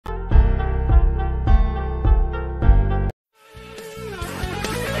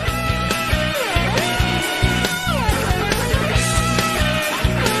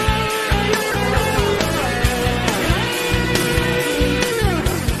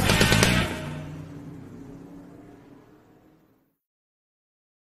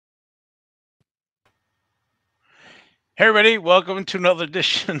Hey everybody, welcome to another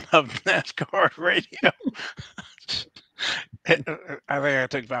edition of NasCard Radio. I think I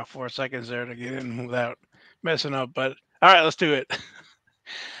took about 4 seconds there to get in without messing up, but all right, let's do it.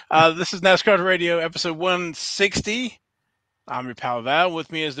 This is NasCard Radio, episode 160. I'm your pal Val.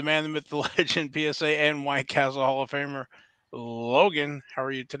 With me is the man, the myth, the legend, PSA, and White Castle Hall of Famer, Logan. How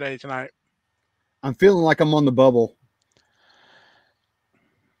are you tonight? I'm feeling like I'm on the bubble.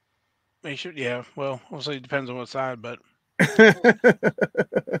 Yeah, well, we'll see. It depends on what side, but Yeah,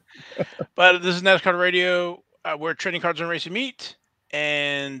 this is NASCAR Radio. We're trading cards and racing meet,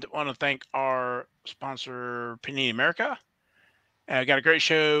 and want to thank our sponsor, Panini America. Got a great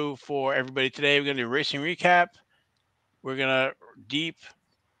show for everybody today. We're going to do a racing recap. We're going to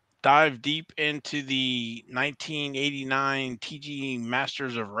dive deep into the 1989 TG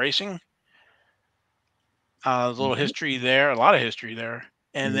Masters of Racing. There's a little history there, a lot of history there,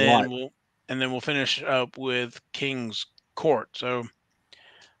 and then we'll finish up with King's Court. So,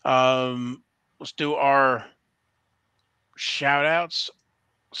 let's do our shout outs,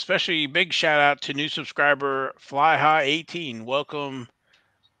 especially big shout out to new subscriber Fly High 18. Welcome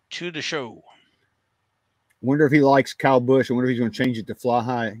to the show. wonder if he likes Kyle Busch. I wonder if he's going to change it to Fly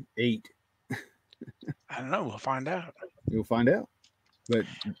High 8. I don't know. We'll find out. You'll find out. But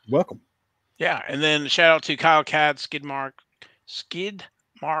welcome. Yeah. And then shout out to Kyle Cat, Skid Marks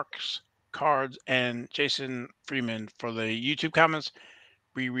Cards, and Jason Freeman for the YouTube comments.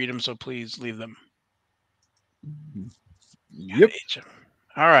 We read them, so please leave them. Yep.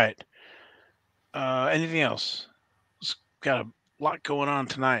 All right. Anything else? It's got a lot going on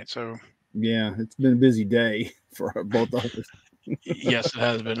tonight, so Yeah, it's been a busy day for both of us. yes, it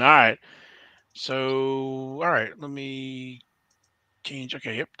has been. All right. So, all right, let me change.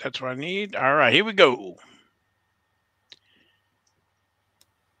 Okay, yep, that's what I need. All right, here we go.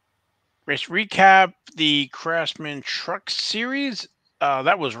 Race recap: the Craftsman Truck Series.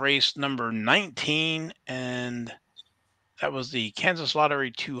 That was race number 19, and that was the Kansas Lottery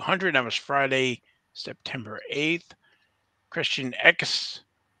 200. That was Friday, September 8th. Christian Eckes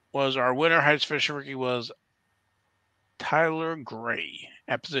was our winner. Highest finisher rookie was Tyler Gray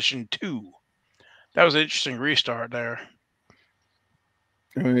at position 2. That was an interesting restart there.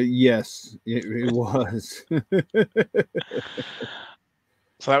 Yes, it was.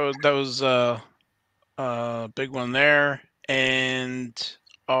 So that was a big one there, and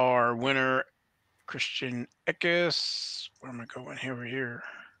our winner Christian Eckes. Where am I going? Here.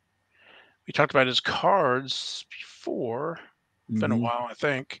 We talked about his cards before. Been a while, I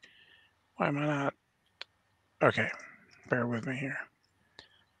think. Why am I not? Okay, bear with me here.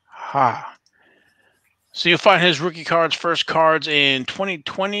 Ha. So you'll find his rookie cards, first cards in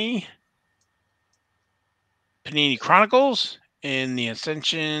 2020 Panini Chronicles in the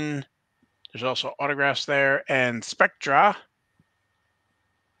Ascension. There's also autographs there and Spectra.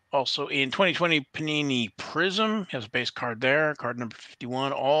 Also in 2020 Panini Prism, he has a base card there, card number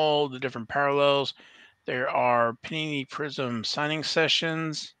 51, all the different parallels. There are Panini Prism signing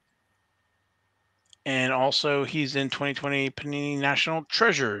sessions. And also he's in 2020 Panini National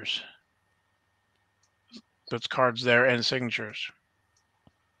Treasures. Puts cards there and signatures.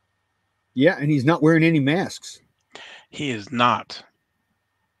 Yeah, and he's not wearing any masks. He is not.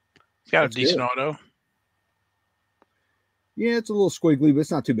 He's got That's a decent good. auto. Yeah, it's a little squiggly, but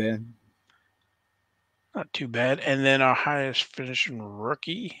it's not too bad. Not too bad. And then our highest finishing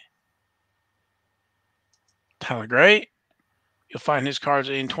rookie, Tyler Gray. You'll find his cards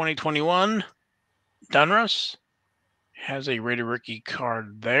in 2021. Dunruss has a rated rookie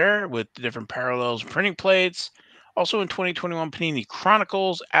card there with the different parallels and printing plates. Also in 2021 Panini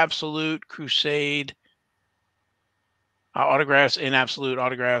Chronicles, Absolute, Crusade, autographs in Absolute,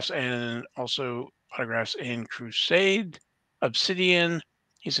 autographs, and also autographs in Crusade. Obsidian,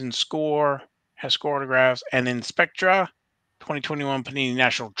 he's in Score, has Score autographs, and in Spectra, 2021 Panini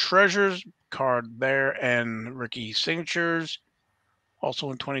National Treasures card there and rookie signatures. Also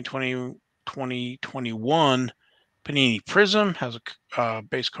in 2021 Panini Prism has a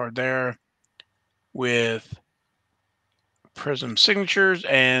base card there with Prism signatures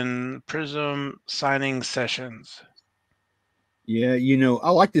and Prism signing sessions. Yeah, I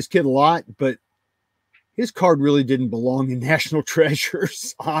like this kid a lot, but his card really didn't belong in National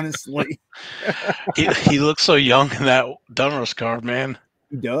Treasures, honestly. he looks so young in that Dunruss card, man.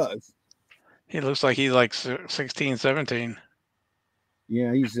 He does. He looks like he's like 16, 17.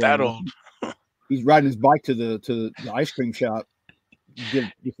 Yeah, That old. he's riding his bike to the ice cream shop,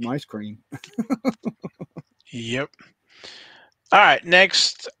 get some ice cream. Yep. All right,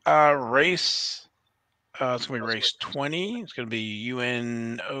 next race. It's going to be race 20. It's going to be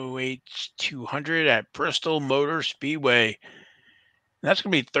UNOH 200 at Bristol Motor Speedway. And that's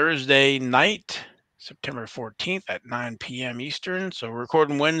going to be Thursday night, September 14th at 9 p.m. Eastern. So we're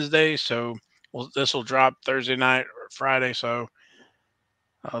recording Wednesday. So this will drop Thursday night or Friday. So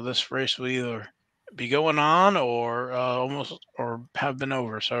this race will either be going on or almost or have been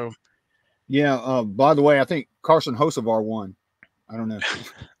over. So Yeah. By the way, I think Carson Hocevar won. I don't know.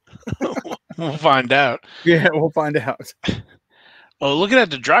 we'll find out. Yeah, we'll find out. Well, looking at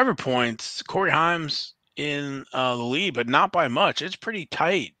the driver points, Corey Himes in the lead, but not by much. It's pretty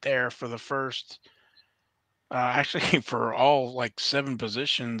tight there for the first, actually for all like 6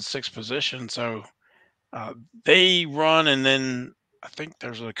 positions. So they run, and then I think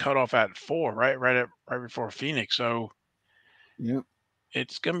there's a cutoff at 4, right before Phoenix. So Yeah.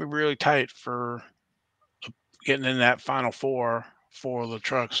 it's going to be really tight for getting in that final 4 for the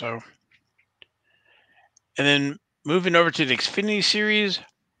truck. So, and then moving over to the Xfinity Series.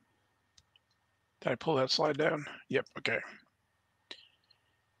 Did I pull that slide down? Yep. Okay.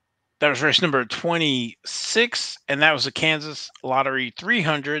 That was race number 26, and that was the Kansas Lottery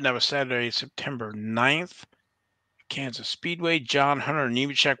 300. That was Saturday, September 9th. Kansas Speedway. Hunter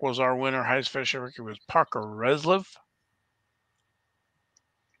Nemechek was our winner. Highest finisher record was Parker Retzlaff.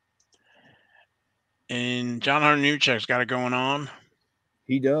 And Hunter Nemechek's got it going on.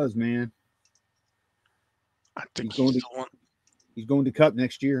 He does, man. I think He's going to Cup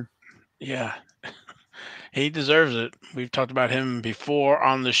next year. Yeah. He deserves it. We've talked about him before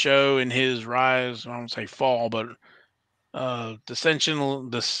on the show in his rise. I won't say fall, but descent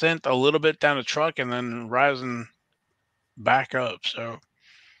a little bit down the truck and then rising back up. So,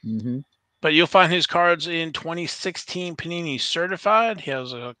 but you'll find his cards in 2016 Panini Certified. He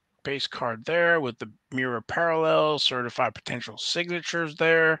has a base card there with the mirror parallel, certified potential signatures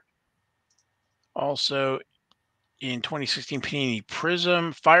there. Also in 2016 Panini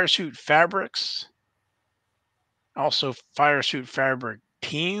Prism, Firesuit Fabrics. Also Firesuit Fabric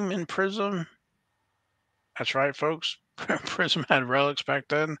Team in Prism. That's right, folks. Prism had relics back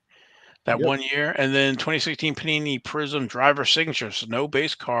then, that 1 year. And then 2016 Panini Prism Driver Signatures. No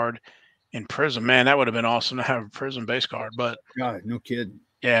base card in Prism. Man, that would have been awesome to have a Prism base card. But God, no kidding.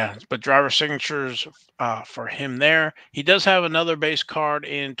 yeah, but driver signatures for him there. He does have another base card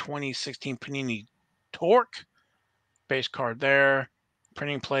in 2016 Panini Torque. Base card there.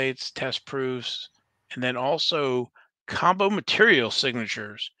 Printing plates, test proofs, and then also combo material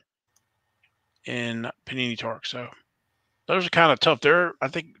signatures in Panini Torque. So those are kind of tough. They're, I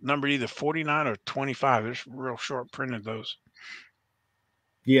think, numbered either 49 or 25. There's real short printed those.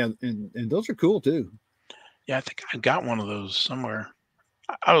 Yeah, and those are cool too. Yeah, I think I got one of those somewhere.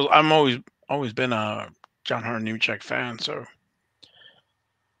 I'm always been a Hunter Nemechek fan, so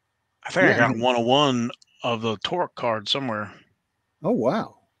I think I got 101 of the Torque card somewhere. Oh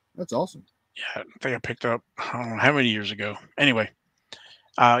wow, that's awesome. Yeah, I think I picked up, I don't know how many years ago. Anyway,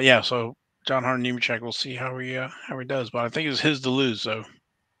 yeah. So Hunter Nemechek, we'll see how he does, but I think it's his to lose. So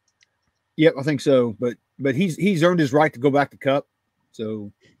yep, I think so. But he's earned his right to go back to Cup, so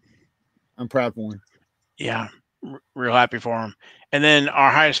I'm proud for him. Yeah, real happy for him. And then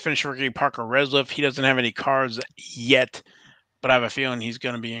our highest finisher rookie, Parker Retzlaff. He doesn't have any cards yet, but I have a feeling he's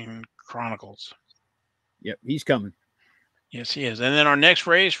going to be in Chronicles. Yep, he's coming. Yes, he is. And then our next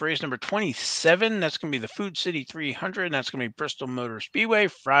race number 27, that's going to be the Food City 300, and that's going to be Bristol Motor Speedway,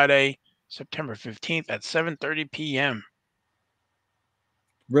 Friday, September 15th at 7:30 p.m.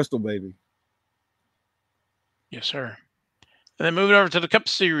 Bristol, baby. Yes, sir. And then moving over to the Cup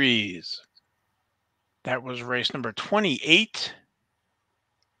Series. That was race number 28.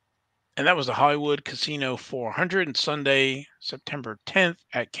 And that was the Hollywood Casino 400 on Sunday, September 10th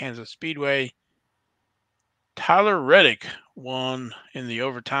at Kansas Speedway. Tyler Reddick won in the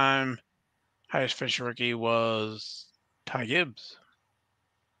overtime. Highest finisher rookie was Ty Gibbs.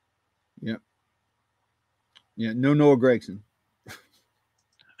 Yep. Yeah, no Noah Gregson.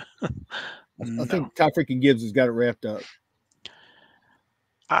 No. I think Ty freaking Gibbs has got it wrapped up.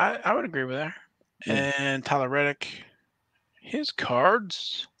 I would agree with that. Yeah. And Tyler Reddick, his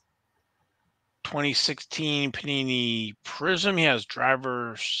cards, 2016 Panini Prism. He has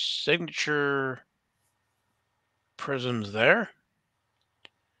driver signature prisms there.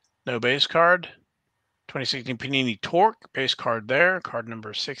 No base card. 2016 Panini Torque, base card there. Card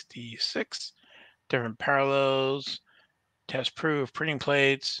number 66. Different parallels, test proof, printing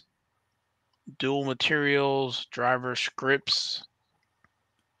plates, dual materials, driver scripts.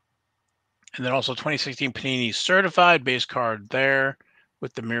 And then also 2016 Panini Certified, base card there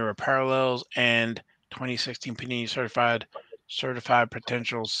with the mirror parallels, and 2016 Panini Certified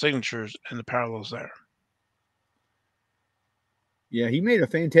potential signatures and the parallels there. Yeah, he made a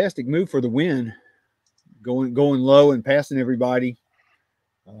fantastic move for the win, going low and passing everybody.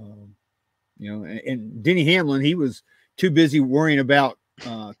 Um, and Denny Hamlin, he was too busy worrying about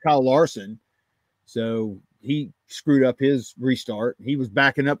Kyle Larson, so he screwed up his restart. He was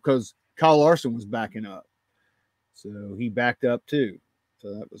backing up because Kyle Larson was backing up, so he backed up too.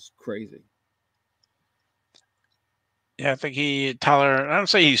 So that was crazy. Yeah, I think Tyler. I don't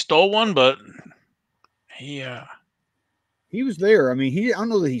say he stole one, but he. He was there. I mean, I don't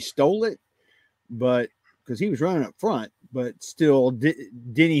know that he stole it, but because he was running up front, but still,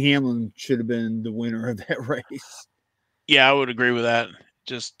 Denny Hamlin should have been the winner of that race. Yeah, I would agree with that.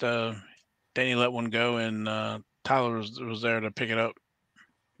 Just Danny let one go, and Tyler was there to pick it up.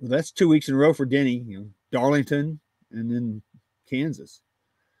 Well, that's 2 weeks in a row for Denny. Darlington and then Kansas.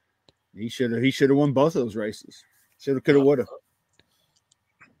 He should have won both of those races. Should have, could have, would have.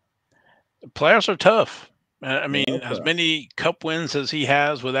 The playoffs are tough. I They mean, are as tough. many Cup wins as he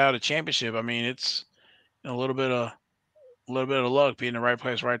has without a championship, I mean, it's a little bit of luck, being in the right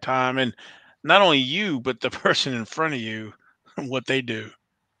place, right time, and not only you, but the person in front of you, what they do.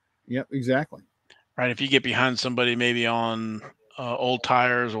 Yep, exactly. Right? If you get behind somebody, maybe on old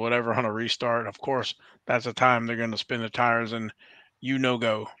tires or whatever on a restart, of course, that's the time they're going to spin the tires and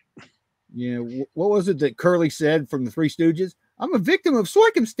go. Yeah. What was it that Curly said from the Three Stooges? I'm a victim of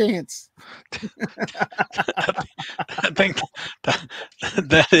circumstance. I think that,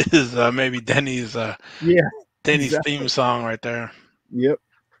 that is maybe Yeah, Denny's theme exactly. song right there. Yep.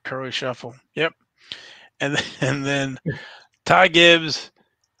 Curly Shuffle. Yep. And then Ty Gibbs,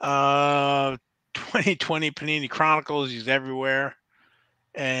 2020 Panini Chronicles. He's everywhere.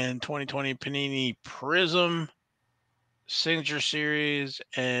 And 2020 Panini Prism Signature Series,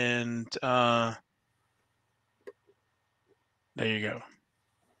 and there you go.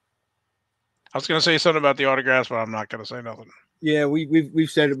 I was going to say something about the autographs, but I'm not going to say nothing. Yeah, we've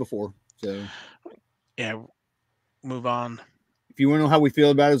said it before. So Yeah, move on. if you want to know how we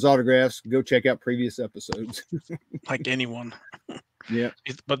feel about his autographs, go check out previous episodes. Like anyone, Yep.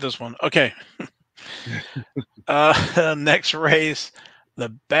 but this one. Okay. Next race, the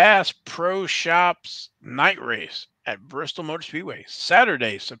Bass Pro Shops night race at Bristol Motor Speedway,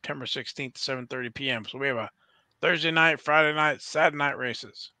 Saturday, September 16th, 7:30 p.m. So we have a Thursday night, Friday night, Saturday night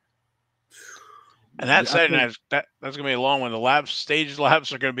races. And that I Saturday think. night, that's gonna be a long one. The stage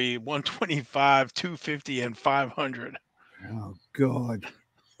laps are gonna be 125, 250, and 500. Oh God.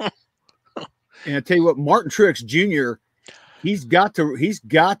 And I tell you what, Martin Truex Jr. He's got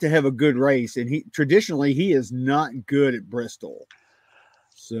to have a good race, and he traditionally he is not good at Bristol.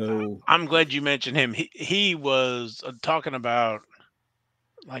 So I'm glad you mentioned him. He was talking about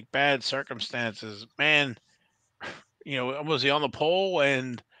like bad circumstances. Man, was he on the pole?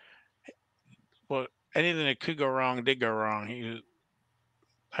 And well, anything that could go wrong did go wrong. yeah,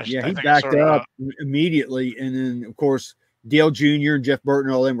 I he think I backed saw. up immediately, and then of course Dale Jr. and Jeff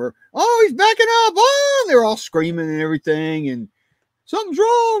Burton, all them were, oh, he's backing up, oh, they're all screaming and everything, and something's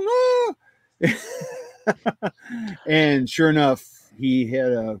wrong. Ah. And sure enough, he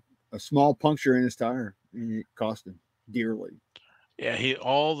had a small puncture in his tire, and it cost him dearly. Yeah, he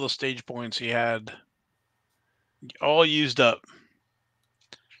all the stage points he had all used up.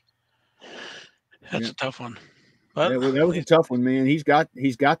 That's Yeah, a tough one. But that was a tough one, man. He's got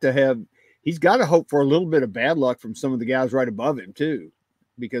to hope for a little bit of bad luck from some of the guys right above him too,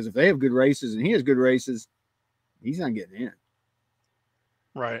 because if they have good races and he has good races, he's not getting in.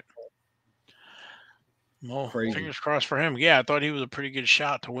 right. Well, Crazy. fingers crossed for him. Yeah, I thought he was a pretty good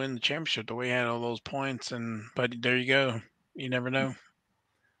shot to win the championship the way he had all those points, but there you go. You never know.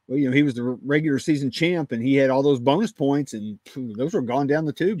 Well, he was the regular season champ, and he had all those bonus points, and those were gone down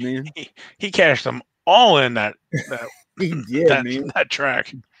the tube, man. He cashed them all in that He did, that man. that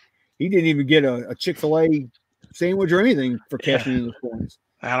track. He didn't even get a Chick-fil-A sandwich or anything for Yeah, cashing in those points.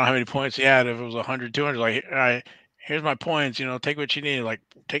 I don't know how many points he had. If it was 100, 200, like, all right, here's my points. Take what you need. Like,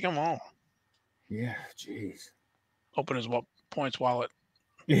 take them all. Yeah, jeez. Open his points wallet.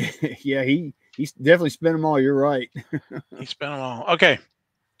 Yeah, he's definitely spent them all. You're right. He spent them all. Okay.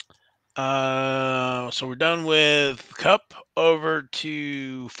 So we're done with Cup. Over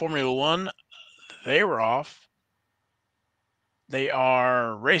to Formula One. They were off. They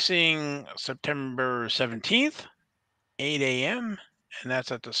are racing September 17th, 8 a.m., and that's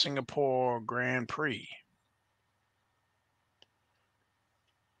at the Singapore Grand Prix.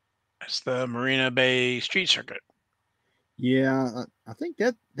 It's the Marina Bay Street Circuit. Yeah, I think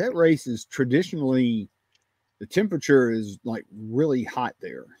that race is traditionally the temperature is like really hot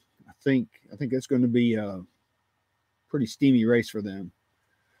there. I think it's going to be a pretty steamy race for them.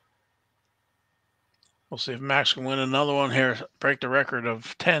 We'll see if Max can win another one here, break the record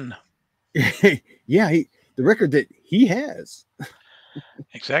of 10. Yeah, the record that he has.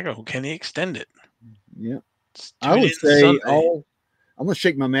 Exactly. Can he extend it? Yeah, I Tune would in say Sunday. I'm gonna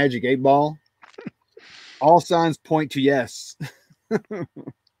shake my magic 8 ball. All signs point to yes.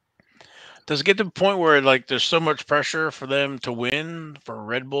 Does it get to the point where like there's so much pressure for them to win, for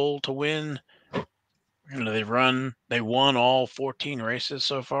Red Bull to win? They won all 14 races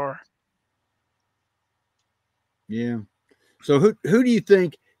so far. Yeah. So who do you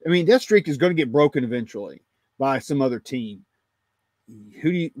think? I mean, that streak is going to get broken eventually by some other team.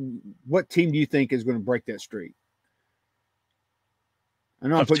 Who do you? What team do you think is going to break that streak? I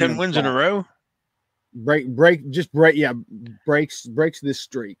know I'm Of putting you 10 on the wins in a spot. row? Break. Yeah, breaks this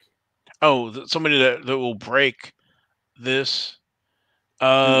streak. Oh, somebody that will break this.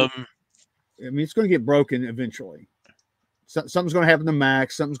 I Um, mean, it's going to get broken eventually. Something's going to happen to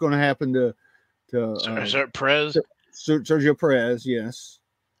Max. Something's going to happen to is that Perez? Sergio Perez. Yes.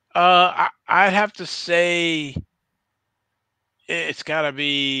 I'd have to say it's got to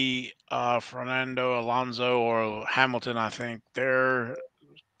be Fernando Alonso or Hamilton. I think they're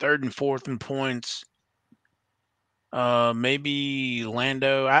third and fourth in points. Maybe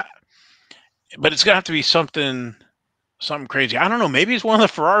Lando. But it's gonna have to be something crazy. I don't know. Maybe it's one of the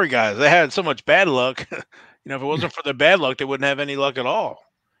Ferrari guys. They had so much bad luck. If it wasn't for the bad luck, they wouldn't have any luck at all.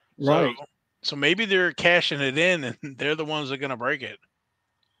 So, Right. so maybe they're cashing it in, and they're the ones that are gonna break it.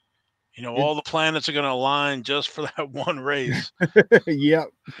 It, All the planets are gonna align just for that one race. yep.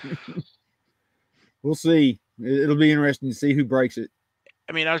 We'll see. It'll be interesting to see who breaks it.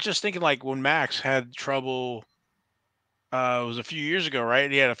 I mean, I was just thinking like when Max had trouble. It was a few years ago, right?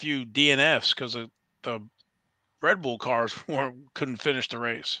 He had a few DNFs because the Red Bull cars couldn't finish the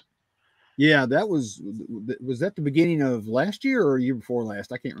race. Yeah, was that the beginning of last year or a year before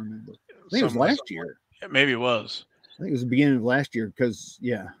last? I can't remember. I think it was Something like last year. maybe it was, I think it was the beginning of last year because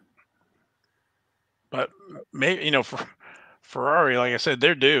yeah, but maybe for Ferrari, like I said,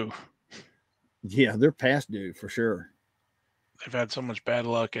 they're due. yeah, they're past due for sure. They've had so much bad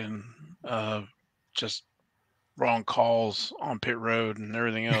luck and just wrong calls on pit road and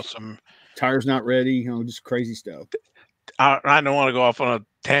everything else. Tires not ready, just crazy stuff. I don't want to go off on a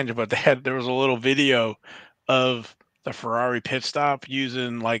tangent, but there was a little video of the Ferrari pit stop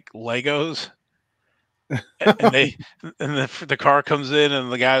using like Legos, and the car comes in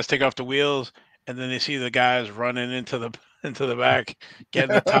and the guys take off the wheels, and then they see the guys running into the back,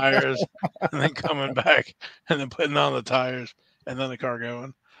 getting the tires, and then coming back and then putting on the tires, and then the car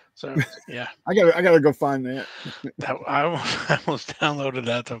going. So yeah, I gotta go find that. I almost downloaded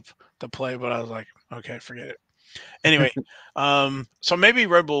that to play, but I was like, okay, forget it. Anyway, so maybe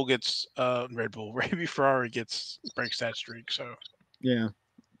Red Bull, maybe Ferrari breaks that streak. So Yeah,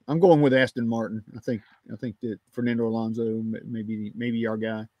 I'm going with Aston Martin. I think that Fernando Alonso maybe our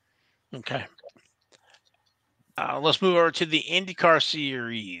guy. okay, let's move over to the IndyCar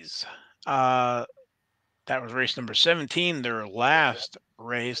Series. Uh, that was race number 17, their last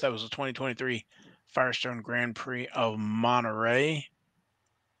race. That was the 2023 Firestone Grand Prix of Monterey,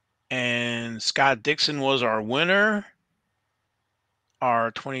 and Scott Dixon was our winner.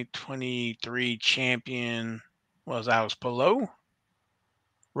 Our 2023 champion was Alex Palou.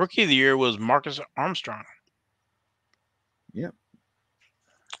 Rookie of the year was Marcus Armstrong. Yep,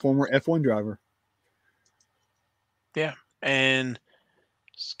 former F1 driver. Yeah. And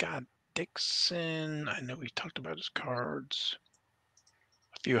Scott Dixon, I know we talked about his cards.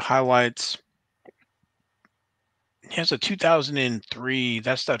 A few highlights. He has a 2003.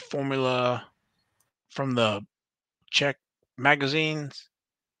 That's that formula from the Czech magazines.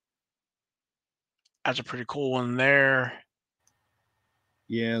 That's a pretty cool one there.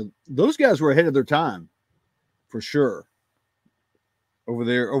 Yeah, those guys were ahead of their time for sure. Over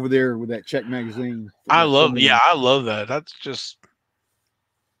there with that Czech magazine, that Yeah, Formula. I love that. That's just,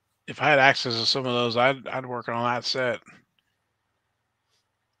 if I had access to some of those, I'd work on that set.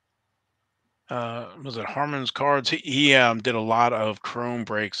 Was it Harmon's cards? He did a lot of chrome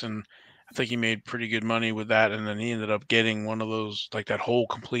breaks, and I think he made pretty good money with that. And then he ended up getting one of those, like that whole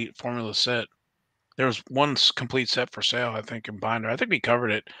complete formula set. There was one complete set for sale, I think, in binder. I think we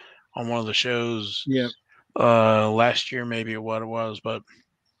covered it on one of the shows Yeah, last year, maybe what it was. But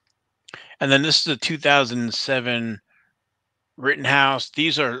and then this is a 2007 Rittenhouse.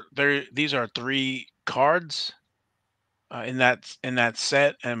 These are three cards in that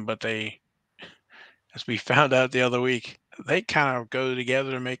set, and but they, as we found out the other week, they kind of go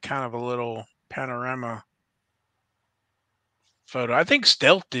together to make kind of a little panorama photo. I think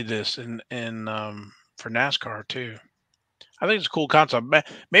Stealth did this in for NASCAR too. I think it's a cool concept.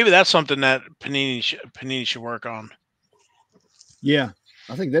 Maybe that's something that Panini should work on. Yeah,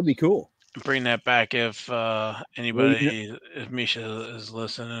 I think that'd be cool. Bring that back if Well, anybody, if Misha is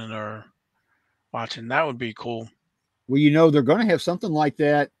listening or watching, that would be cool. they're going to have something like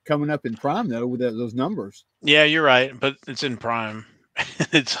that coming up in Prime though with those numbers. Yeah, you're right, but it's in Prime.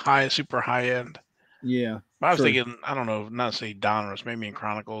 It's high, super high end. Yeah, But I was true. thinking, I don't know, not say Donruss, maybe in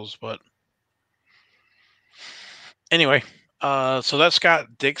Chronicles, but anyway. So that's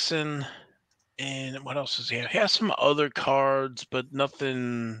Scott Dixon, and what else does he have? He has some other cards, but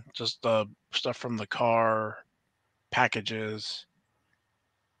nothing. Just stuff from the car packages.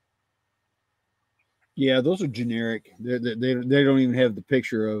 Yeah, those are generic. They don't even have the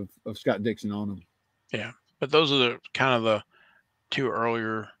picture of Scott Dixon on them. Yeah, but those are the kind of the two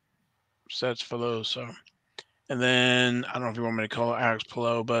earlier sets for those. So, and then I don't know if you want me to call it Alex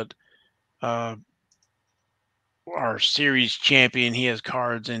Palou, but uh, our series champion, he has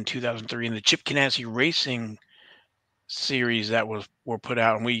cards in 2003 in the Chip Ganassi Racing series that were put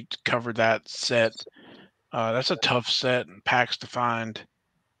out, and we covered that set. That's a tough set and packs to find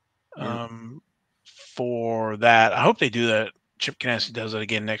Yeah, for that. I hope they do that. Chip Ganassi does it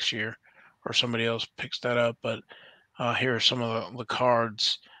again next year, or somebody else picks that up. But here are some of the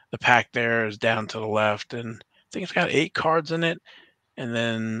cards. The pack there is down to the left, and I think it's got 8 cards in it. And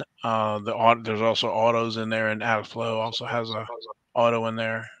then there's also autos in there, and Alex Flow also has a auto in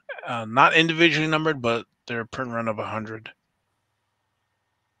there, not individually numbered, but they're a print run of 100.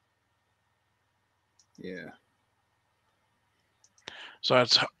 yeah. So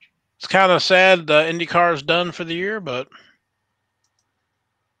it's kind of sad the IndyCar is done for the year, but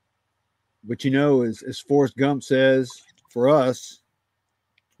But as Forrest Gump says, for us,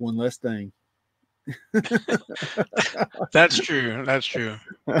 one less thing. that's true. That's true.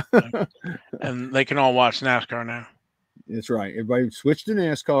 And they can all watch NASCAR now. That's right. Everybody switched to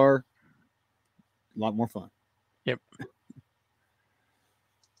NASCAR. A lot more fun. Yep.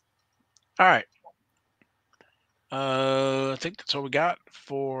 All right. I think that's all we got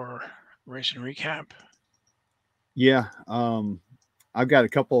for racing recap. Yeah. I've got a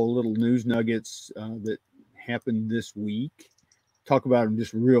couple of little news nuggets that happened this week. Talk about them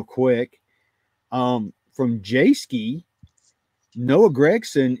just real quick. From J-Ski, Noah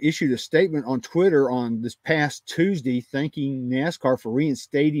Gragson issued a statement on Twitter on this past Tuesday thanking NASCAR for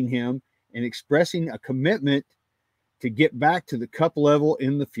reinstating him and expressing a commitment to get back to the cup level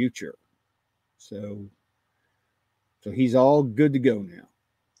in the future. So he's all good to go now.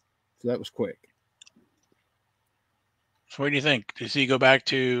 So that was quick. So what do you think? Does he go back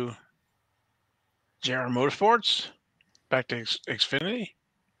to JR Motorsports? Back to Xfinity?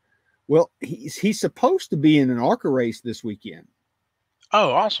 Well, he's supposed to be in an ARCA race this weekend.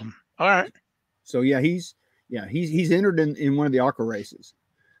 Oh, awesome. All right. So he's entered in one of the ARCA races.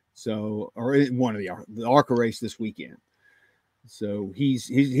 So, or in one of the ARCA race this weekend. So he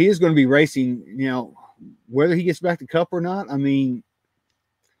is going to be racing. Whether he gets back to Cup or not, I mean,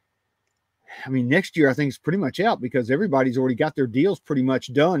 next year I think it's pretty much out because everybody's already got their deals pretty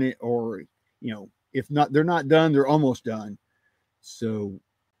much done. Or if not, they're not done, they're almost done. So,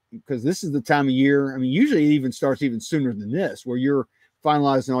 because this is the time of year. I mean, usually it even starts even sooner than this, where you're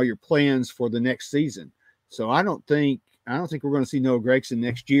finalizing all your plans for the next season. So I don't think we're going to see Noah Gragson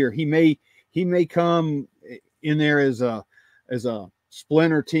next year. He may come in there as a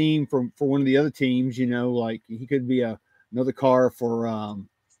splinter team for one of the other teams. Like he could be another car for.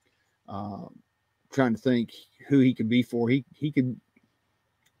 Trying to think who he could be for. He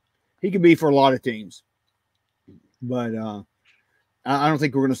could be for a lot of teams, but I don't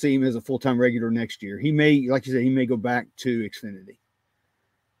think we're going to see him as a full-time regular next year. He may, like you said, he may go back to Xfinity.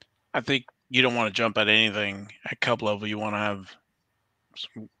 I think you don't want to jump at anything at Cup level. You want to have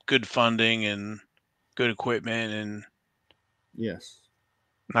some good funding and good equipment, and yes,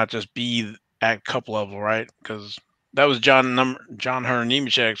 not just be at Cup level, right? Because that was Hunter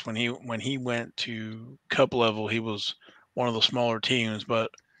Nemechek's when he went to Cup level. He was one of the smaller teams,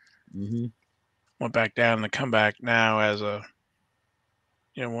 but went back down and come back now as a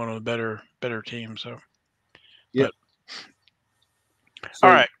one of the better teams. So, yep. All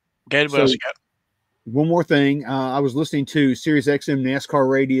right, Gabe, what else you got? One more thing. I was listening to Sirius XM NasCar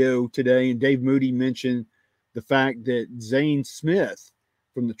Radio today, and Dave Moody mentioned the fact that Zane Smith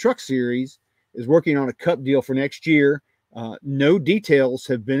from the Truck Series is working on a Cup deal for next year. No details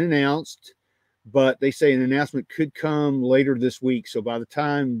have been announced, but they say an announcement could come later this week. So by the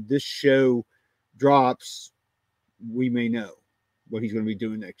time this show drops, we may know what he's going to be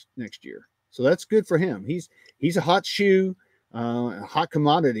doing next year. So that's good for him. He's a hot shoe. hot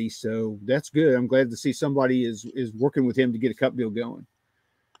commodity. So that's good. I'm glad to see somebody is working with him to get a cup deal going.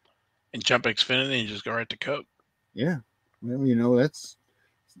 And jump Xfinity and just go right to Cup. Yeah. Well,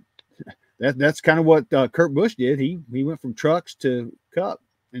 that's kind of what Kurt Busch did. He went from trucks to cup,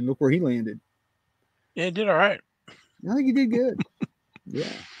 and look where he landed. Yeah, he did all right. I think he did good.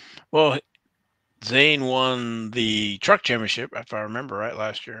 Yeah. Well, Zane won the truck championship, if I remember right,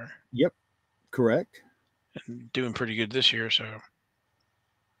 last year, Yep. Correct. and doing pretty good this year. So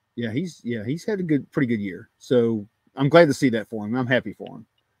He's had a pretty good year. So I'm glad to see that for him. I'm happy for him.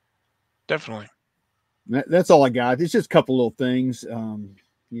 definitely. That's all I got. It's just a couple little things.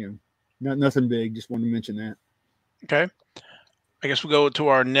 You know, nothing big. Just wanted to mention that. Okay. I guess we'll go to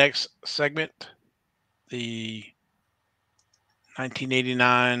our next segment, the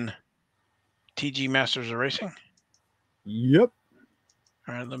 1989 TG Masters of Racing. Yep.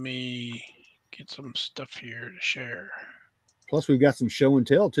 All right, let me get some stuff here to share. Plus, we've got some show and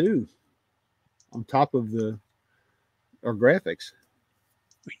tell too, on top of the our graphics.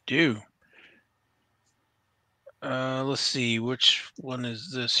 We do. Let's see, which one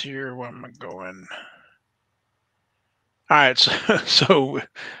is this here? Where am I going? All right, so, so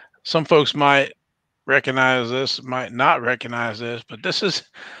some folks might recognize this, might not recognize this, but this is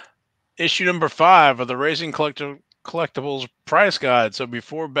issue number 5 of the Racing Collectibles Price Guide. So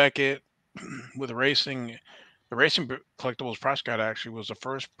before Beckett with racing, the Racing Collectibles Price Guide actually was the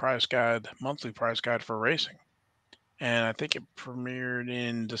first price guide, monthly price guide for racing. And I think it premiered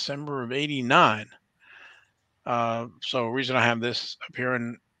in December of '89. So the reason I have this up here,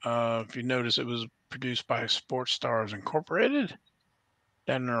 and if you notice, it was produced by Sports Stars Incorporated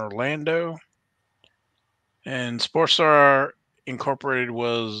down in Orlando. And Sports Star Incorporated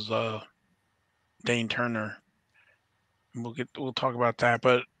was Dane Turner. We'll talk about that.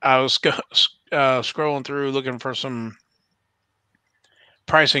 But I was scrolling through looking for some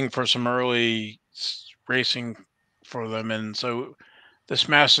pricing for some early racing for them, and so this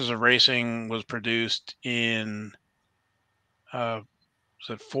Masters of Racing was produced in was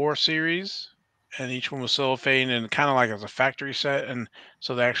it 4 series, and each one was cellophane and kind of like as a factory set, and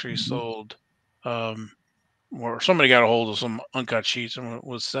so they actually Mm-hmm. sold. Or somebody got a hold of some uncut sheets and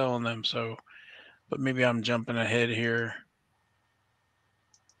was selling them. So, but maybe I'm jumping ahead here.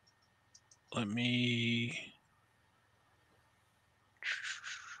 Let me.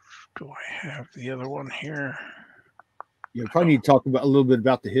 Do I have the other one here? You probably Oh, need to talk about a little bit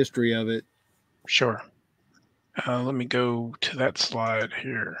about the history of it. sure. Let me go to that slide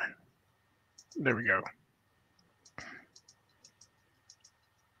here. There we go.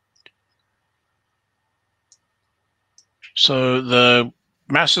 So the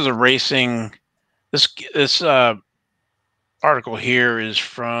Masters of Racing. This article here is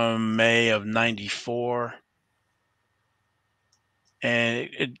from May of '94, and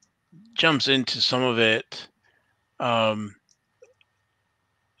it jumps into some of it. Um,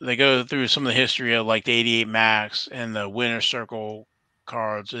 they go through some of the history of like the '88 Max and the Winner Circle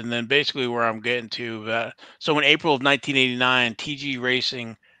cards, and then basically where I'm getting to. So in April of 1989, TG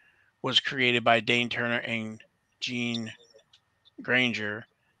Racing was created by Dane Turner and Gene Granger.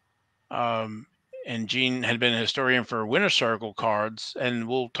 Um, and Gene had been a historian for Winner Circle cards, and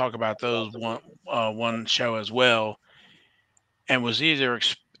we'll talk about those one show as well. And was either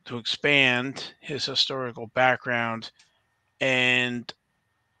to expand his historical background and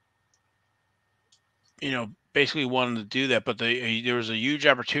basically wanted to do that, but there was a huge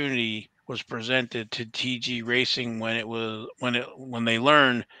opportunity was presented to TG Racing when they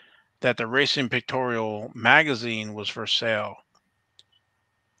learned that the Racing Pictorial magazine was for sale,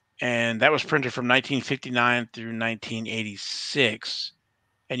 and that was printed from 1959 through 1986.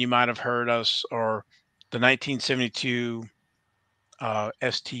 And you might have heard us or the 1972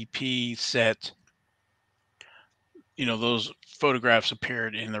 STP set. Those photographs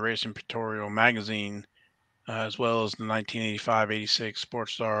appeared in the Racing Pictorial magazine, as well as the 1985-86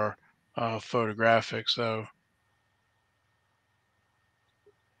 Sports Star photographic. So,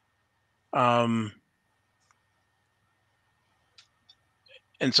 um,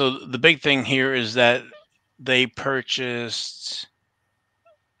 and so the big thing here is that they purchased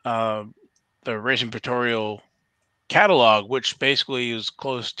uh, the Racing Pictorial catalog, which basically is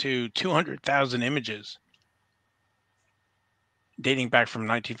close to 200,000 images dating back from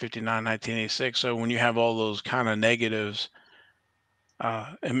 1959, 1986. So when you have all those kind of negatives,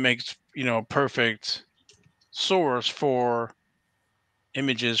 it makes a perfect source for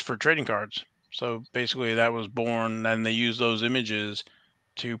images for trading cards. So basically, that was born, and they used those images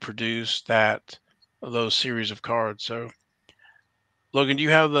to produce those series of cards. So Logan, do you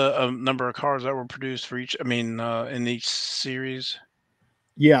have the number of cars that were produced for each? I mean, in each series.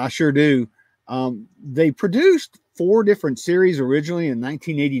 Yeah, I sure do. They produced 4 different series originally in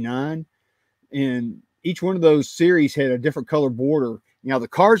 1989, and each one of those series had a different color border. Now, the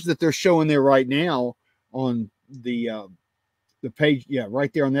cars that they're showing there right now on the page, yeah,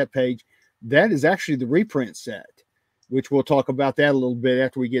 right there on that page, that is actually the reprint set, which we'll talk about that a little bit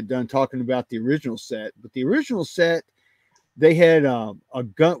after we get done talking about the original set. But the original set, they had a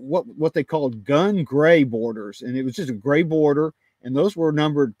gun, what they called gun gray borders, and it was just a gray border, and those were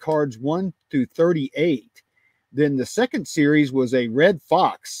numbered cards 1 through 38. Then the second series was a red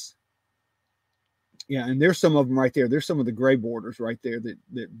fox. Yeah, and there's some of them right there. There's some of the gray borders right there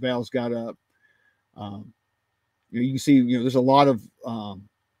that Val's got up. Um, you can see, there's a lot of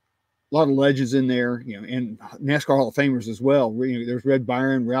legends in there, and NASCAR Hall of Famers as well. There's Red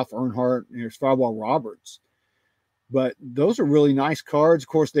Byron, Ralph Earnhardt, and there's Fireball Roberts. But those are really nice cards. Of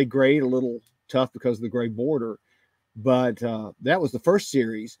course, they grade a little tough because of the gray border. But that was the first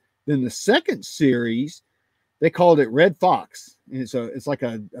series. Then the second series, they called it Red Fox. And it's like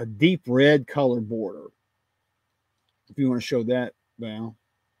a deep red color border. If you want to show that, Val.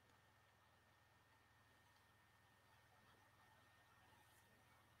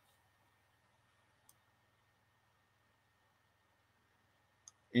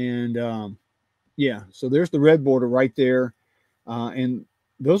 And yeah, so there's the red border right there. And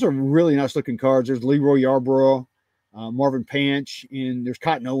those are really nice looking cards. There's Leroy Yarborough, Marvin Panch, and there's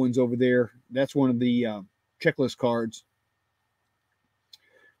Cotton Owens over there. That's one of the checklist cards.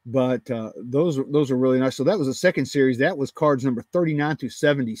 But those are really nice. So that was the second series. That was cards number 39 through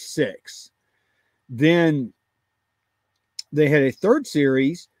 76. Then they had a third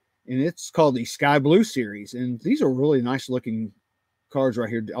series, and it's called the Sky Blue series. And these are really nice looking cards right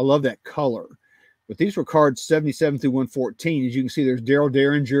here. I love that color. But these were cards 77 through 114. As you can see, there's Daryl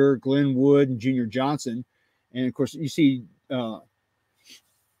Derringer, Glenn Wood, and Junior Johnson. And of course, you see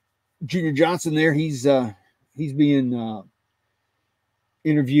Junior Johnson there. He's being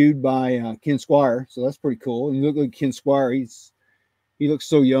interviewed by Ken Squire, so that's pretty cool. And you look like Ken Squire. He looks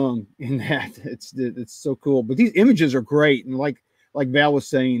so young in that. It's so cool. But these images are great, and like Val was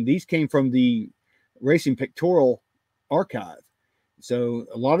saying, these came from the Racing Pictorial archive. So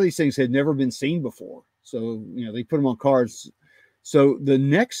a lot of these things had never been seen before. So they put them on cards. So the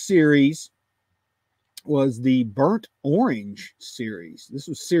next series was the Burnt Orange series. This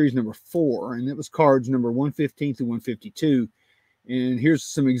was series number 4, and it was cards number 115 through 152. And here's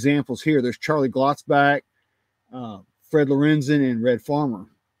some examples here. There's Charlie Glotzback, Fred Lorenzen, and Red Farmer.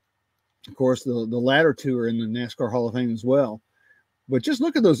 Of course, the latter two are in the NASCAR Hall of Fame as well. But just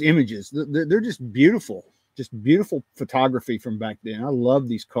look at those images. They're just beautiful. Just beautiful photography from back then. I love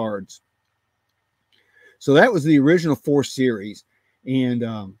these cards. So that was the original 4 series. And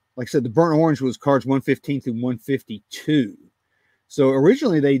like I said, the Burnt Orange was cards 115 through 152. So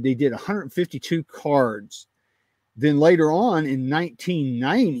originally they did 152 cards. Then later on in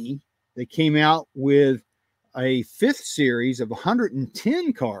 1990, they came out with a 5th series of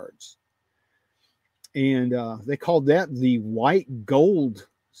 110 cards. And they called that the White Gold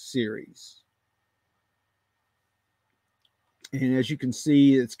series. And as you can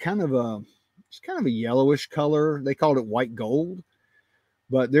see, it's kind of a yellowish color. They called it white gold.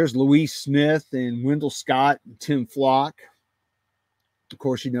 But there's Louise Smith and Wendell Scott and Tim Flock. Of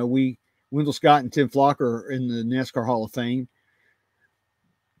course, Wendell Scott and Tim Flock are in the NASCAR Hall of Fame.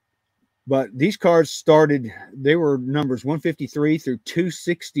 But these cards they were numbers 153 through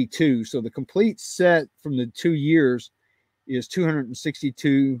 262. So the complete set from the 2 years is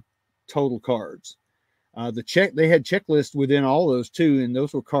 262 total cards. They had checklists within all those too, and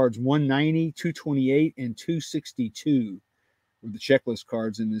those were cards 190, 228, and 262 were the checklist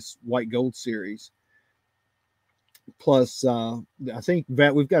cards in this white gold series. Plus, I think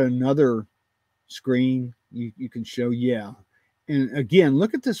that we've got another screen you can show. Yeah. And again,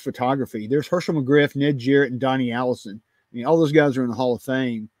 look at this photography. There's Herschel McGriff, Ned Jarrett, and Donnie Allison. I mean, all those guys are in the Hall of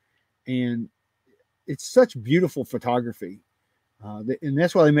Fame, and it's such beautiful photography. And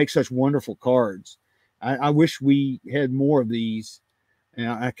that's why they make such wonderful cards. I wish we had more of these, and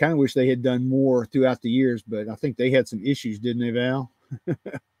I kind of wish they had done more throughout the years, but I think they had some issues, didn't they, Val?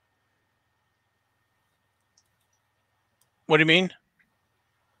 What do you mean?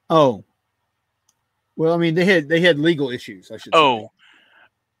 Oh, well, I mean they had legal issues, I should say. Oh,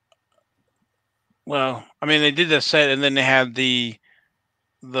 well, I mean they did the set, and then they had the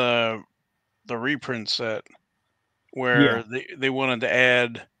reprint set Yeah, where they wanted to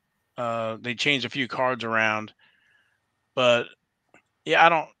add. They changed a few cards around, but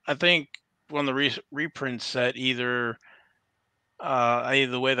yeah, I think on the reprint set either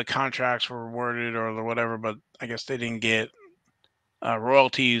either the way the contracts were worded or the whatever, but I guess they didn't get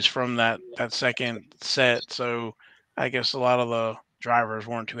royalties from that second set. So I guess a lot of the drivers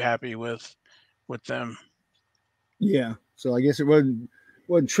weren't too happy with them. Yeah. So I guess it wasn't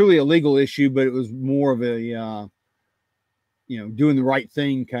truly a legal issue, but it was more of a doing the right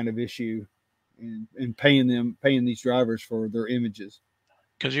thing kind of issue, and paying these drivers for their images.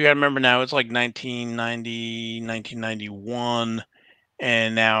 Because you got to remember now, it's like 1990, 1991,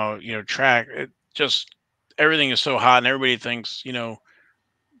 and now track. It just everything is so hot, and everybody thinks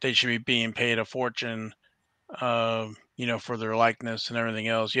they should be being paid a fortune, for their likeness and everything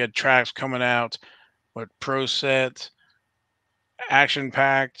else. You had tracks coming out, what Pro Set, Action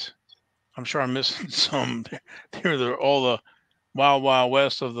Packed. I'm sure I'm missing some. They're all the wild, wild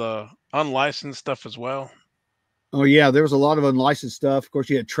west of the unlicensed stuff as well. Oh yeah, there was a lot of unlicensed stuff. Of course,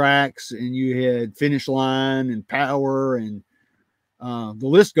 you had tracks, and you had Finish Line and Power, and the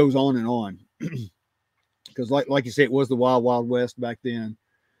list goes on and on. Because, like you said, it was the wild, wild west back then.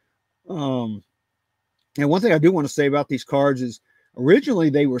 And one thing I do want to say about these cards is originally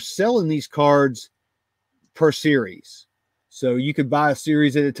they were selling these cards per series, so you could buy a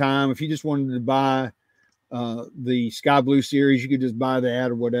series at a time. If you just wanted to buy the Sky Blue series, you could just buy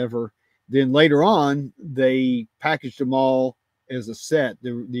that or whatever. Then later on, they packaged them all as a set,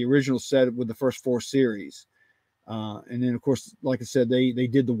 the original set with the first 4 series. And then, of course, like I said, they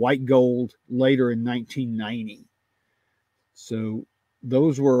did the white gold later in 1990. So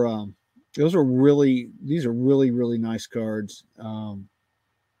these are really really nice cards. I'm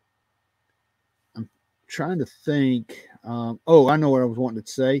trying to think. Oh, I know what I was wanting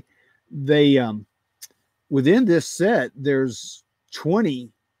to say. They within this set, there's 20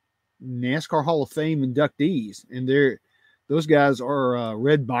 NASCAR Hall of Fame inductees, and those guys are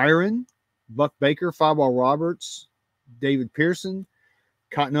Red Byron, Buck Baker, Fireball Roberts, David Pearson,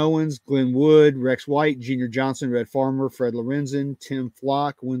 Cotton Owens, Glenn Wood, Rex White, Junior Johnson, Red Farmer, Fred Lorenzen, Tim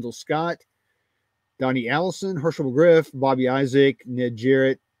Flock, Wendell Scott, Donnie Allison, Herschel McGriff, Bobby Isaac, Ned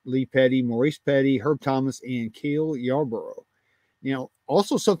Jarrett, Lee Petty, Maurice Petty, Herb Thomas, and Cale Yarborough. Now,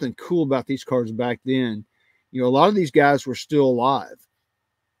 also something cool about these cards back then, a lot of these guys were still alive.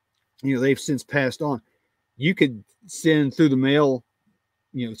 They've since passed on. You could send through the mail,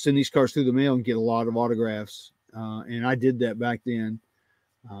 send these cards through the mail and get a lot of autographs. And I did that back then.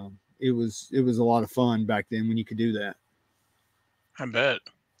 It was a lot of fun back then when you could do that. I bet.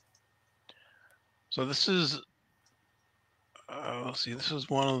 So this is, let's see, this is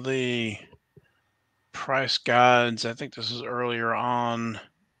one of the price guides. I think this is earlier on,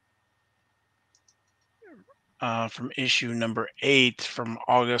 from issue number 8 from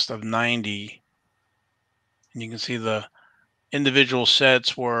August of 90. And you can see the individual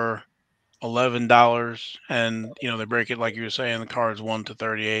sets were $11, and they break it like you were saying, the cards 1 to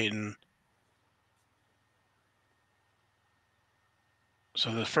 38, and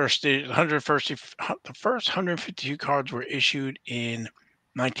so the first 152 cards were issued in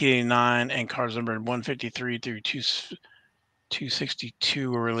 1989, and cards numbered 153 through 262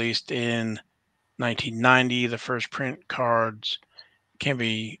 were released in 1990. The first print cards can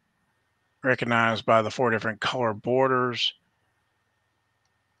be recognized by the 4 different color borders.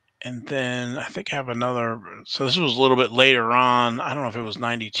 And then I think I have another. So this was a little bit later on. I don't know if it was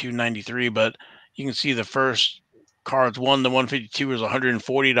 92, 93, but you can see the first cards 1 to 152 is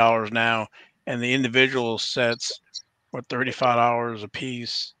 $140 now. And the individual sets were $35 a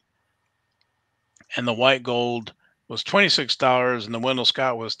piece. And the white gold was $26, and the Wendell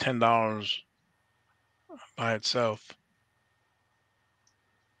Scott was $10 by itself.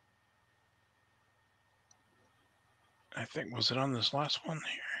 I think, was it on this last one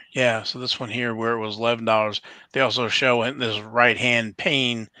here? Yeah, so this one here where it was $11. They also show in this right-hand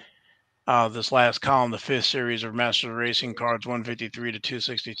pane, this last column, the 5th series of Masters of Racing cards 153 to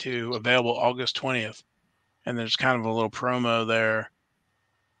 262, available August 20th. And there's kind of a little promo there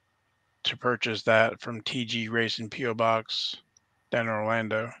to purchase that from TG Racing P.O. Box down in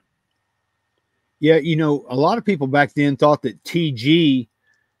Orlando. Yeah, a lot of people back then thought that TG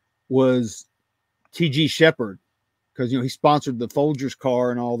was TG Shepard, because he sponsored the Folgers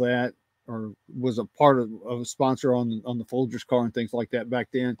car and all that, or was a part of a sponsor on the Folgers car and things like that back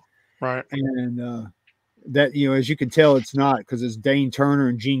then. Right. And that, as you can tell, it's not, because it's Dane Turner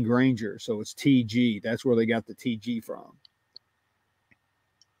and Gene Granger, so it's TG. That's where they got the TG from.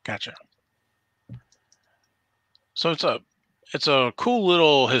 Gotcha. So it's a cool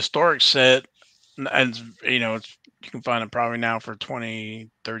little historic set, and you can find it probably now for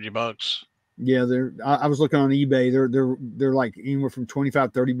 $20-$30. Yeah, I was looking on eBay. They're like anywhere from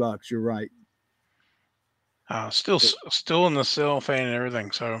 $25-$30. You're right. Still in the cellophane and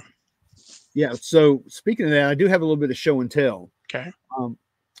everything. So Yeah. So speaking of that, I do have a little bit of show and tell. okay. Um,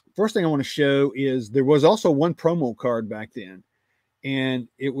 First thing I want to show is there was also one promo card back then, and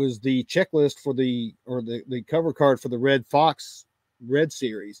it was the checklist for the cover card for the Red Fox Red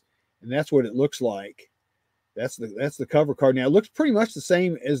Series, and that's what it looks like. That's the cover card. Now it looks pretty much the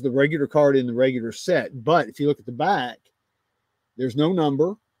same as the regular card in the regular set, but if you look at the back, there's no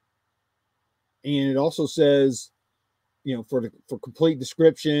number, and it also says, for complete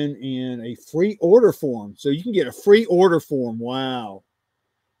description and a free order form. So you can get a free order form. Wow.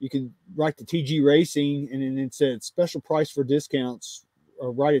 You can write to TG Racing, and then it said special price for discounts,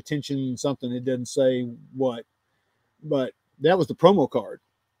 or write attention something. It doesn't say what, but that was the promo card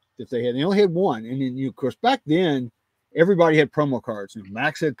that they had. They only had one, and then of course back then everybody had promo cards.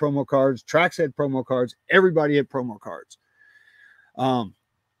 Max had promo cards, Trax had promo cards. Everybody had promo cards.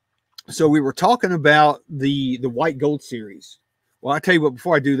 So we were talking about the white gold series. Well, I tell you what.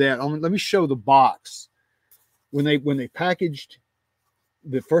 Before I do that, let me show the box when they packaged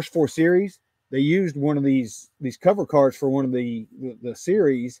the first four series. They used one of these cover cards for one of the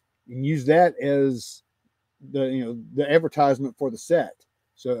series, and used that as the advertisement for the set.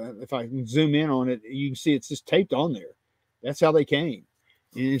 So if I can zoom in on it, you can see it's just taped on there. That's how they came,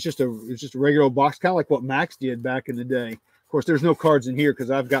 and it's just a regular old box, kind of like what Max did back in the day. Of course, there's no cards in here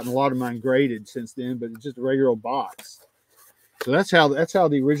because I've gotten a lot of mine graded since then, but it's just a regular old box. So that's how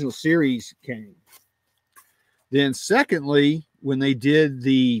the original series came. Then secondly, when they did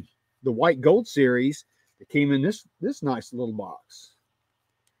the white gold series, it came in this nice little box,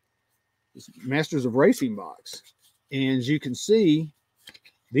 this Masters of Racing box. And as you can see,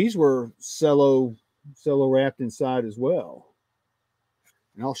 these were cello wrapped inside as well.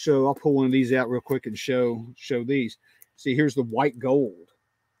 And I'll pull one of these out real quick and show these. See, here's the white gold,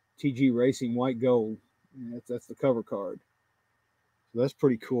 TG Racing white gold. That's the cover card. So that's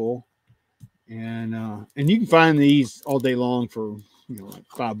pretty cool. And you can find these all day long for like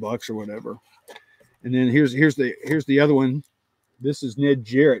 $5 or whatever. And then here's the other one. This is Ned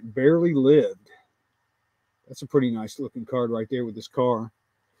Jarrett, Barely Lived. That's a pretty nice looking card right there with this car.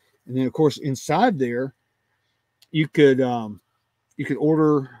 And then of course inside there, you could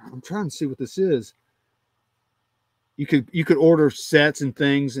order. I'm trying to see what this is. You could order sets and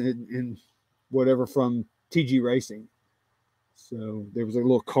things and whatever from TG Racing. So there was a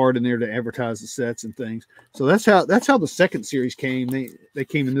little card in there to advertise the sets and things. So that's how the second series came. They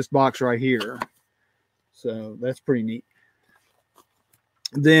came in this box right here. So that's pretty neat.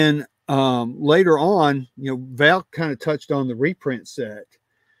 Then later on, Val kind of touched on the reprint set,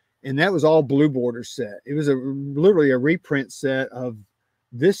 and that was all blue border set. It was literally a reprint set of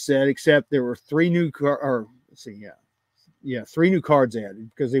this set, except there were three new cards added,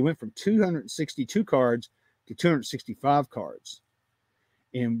 because they went from 262 cards to 265 cards.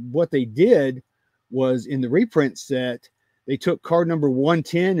 And what they did was, in the reprint set, they took card number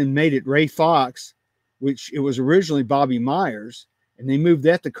 110 and made it Ray Fox, which it was originally Bobby Myers, and they moved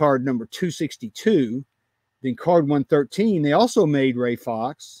that to card number 262. Then card 113, they also made Ray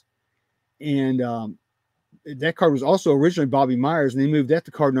Fox, and that card was also originally Bobby Myers, and they moved that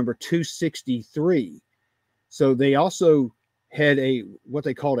to card number 263. So they also had what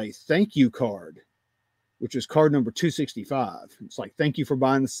they called a thank you card, which is card number 265. It's like, thank you for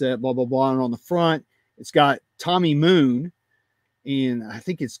buying the set, blah, blah, blah. And on the front, it's got Tommy Moon, and I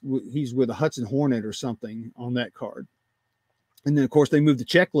think he's with a Hudson Hornet or something on that card. And then, of course, they moved the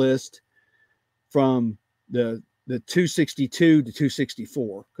checklist from the 262 to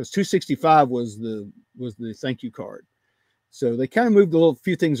 264, because 265 was the thank you card. So they kind of moved a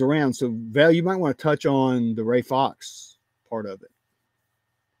few things around. So Val, you might want to touch on the Ray Fox part of it.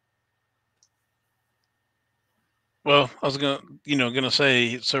 Well, I was gonna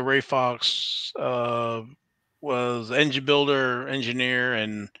say, so Ray Fox was engine builder, engineer,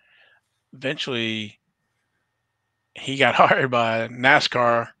 and eventually he got hired by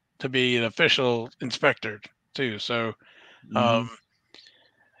NASCAR to be an official inspector too. So, Mm-hmm.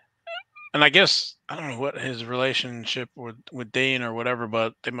 and I guess I don't know what his relationship with Dane or whatever,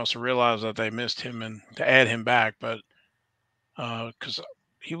 but they must have realized that they missed him and to add him back. But because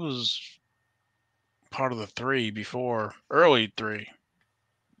he was part of the three before, early three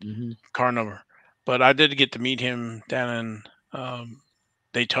Mm-hmm. car number. But I did get to meet him down in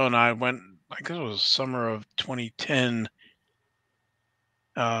Daytona. I went, I guess it was summer of 2010.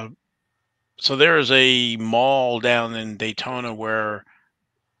 Uh, so there is a mall down in Daytona where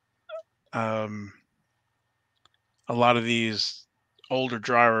um, a lot of these older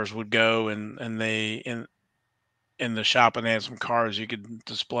drivers would go, and they in the shop, and they had some cars you could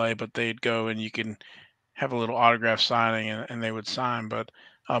display, but they'd go and you can have a little autograph signing, and they would sign. But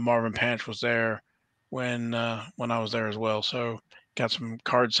Marvin Panch was there when I was there as well, so got some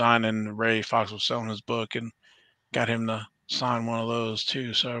card signed, and Ray Fox was selling his book and got him to sign one of those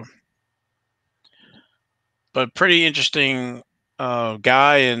too. So, but pretty interesting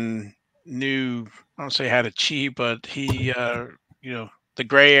guy, and knew, I don't say how to cheat, but he the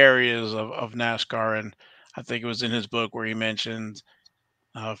gray areas of NASCAR, and I think it was in his book where he mentioned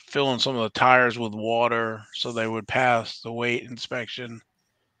filling some of the tires with water so they would pass the weight inspection,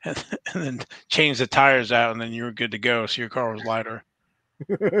 and, and then change the tires out, and then you were good to go. So your car was lighter.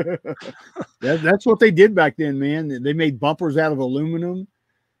 That's what they did back then, man. They made bumpers out of aluminum.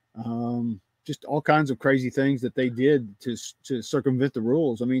 Just all kinds of crazy things that they did to circumvent the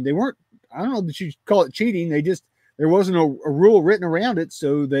rules. I mean, they weren't, I don't know that you call it cheating. There wasn't a rule written around it,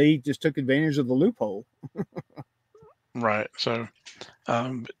 so they just took advantage of the loophole. Right. So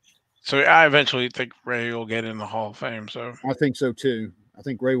I eventually think Ray will get in the Hall of Fame. So I think so too. I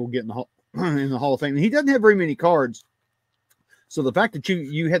think Ray will get in the Hall of Fame. And he doesn't have very many cards, so the fact that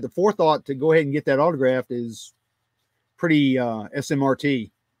you had the forethought to go ahead and get that autographed is pretty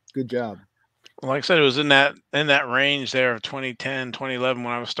SMRT. Good job. like I said, it was in that range there of 2010, 2011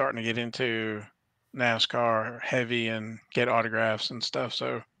 when I was starting to get into NASCAR heavy and get autographs and stuff.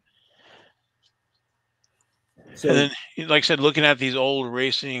 So and then, like I said, looking at these old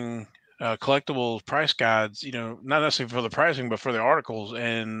racing collectible price guides, not necessarily for the pricing, but for the articles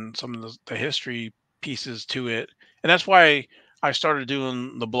and some of the history pieces to it. And that's why I started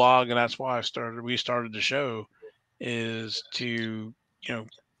doing the blog, and that's why we started the show, is to,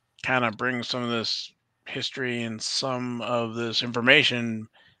 kind of bring some of this history and some of this information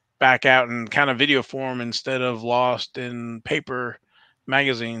back out in kind of video form instead of lost in paper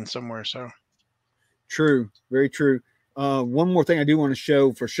magazine somewhere. So true, very true. One more thing I do want to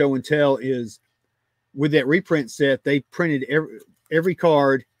show for show and tell is with that reprint set, they printed every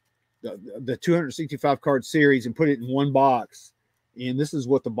card, the 265 card series, and put it in one box. And this is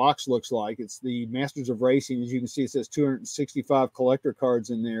what the box looks like. It's the Masters of Racing. As you can see, it says 265 collector cards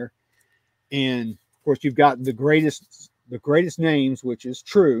in there. And of course, you've got the greatest names, which is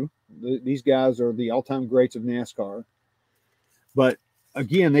true. These guys are the all-time greats of NASCAR. But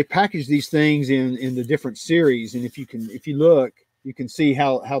again, they package these things in the different series. And if you look, you can see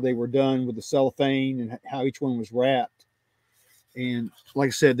how they were done with the cellophane and how each one was wrapped. And like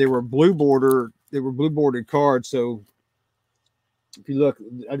I said, they were blue bordered cards. So if you look,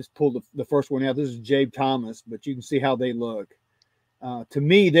 I just pulled the first one out. This is Jabe Thomas, but you can see how they look. To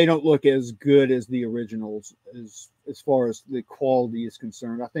me, they don't look as good as the originals as far as the quality is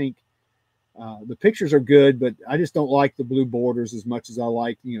concerned. I think the pictures are good, but I just don't like the blue borders as much as I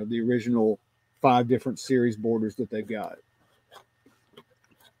like, the original 5 different series borders that they've got.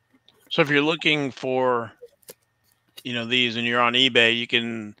 So if you're looking for, these and you're on eBay, you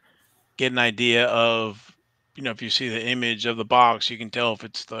can get an idea of, if you see the image of the box, you can tell if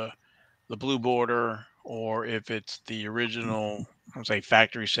it's the blue border or if it's the original, I don't say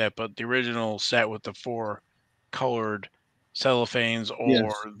factory set, but the original set with the 4 colored cellophanes,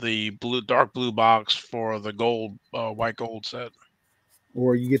 or the dark blue box for the gold, white gold set.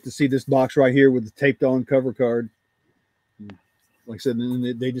 Or you get to see this box right here with the taped on cover card. Like I said,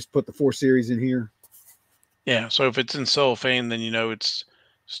 then they just put the 4 series in here. Yeah, so if it's in cellophane, then it's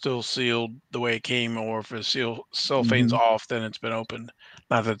still sealed the way it came, or if it's cellophane's off, then it's been opened.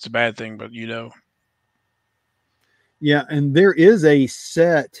 Not that it's a bad thing, but Yeah, and there is a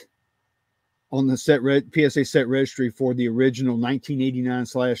set on the PSA set registry for the original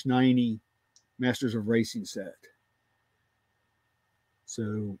 1989/90 Masters of Racing set.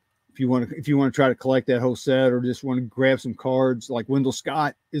 So if you want to try to collect that whole set, or just want to grab some cards, like Wendell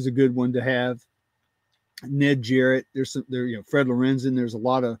Scott is a good one to have. Ned Jarrett, Fred Lorenzen. There's a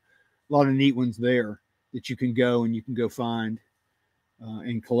lot of neat ones there that you can go find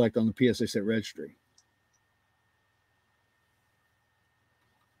and collect on the PSA set registry.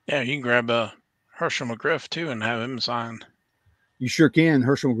 Yeah, you can grab a Herschel McGriff too and have him sign. You sure can.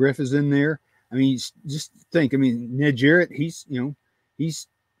 Herschel McGriff is in there. I mean, just think. I mean, Ned Jarrett, he can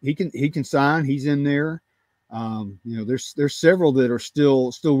sign. He's in there. There's several that are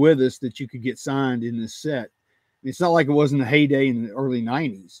still with us that you could get signed in this set. I mean, it's not like it wasn't a heyday in the early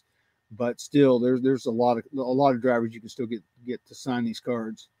 '90s, but still, there's a lot of drivers you can still get to sign these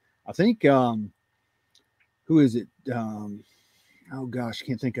cards. I think who is it? Oh gosh, I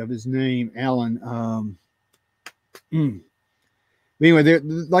can't think of his name. Alan. But anyway,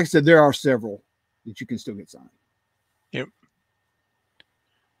 like I said, there are several that you can still get signed. Yep.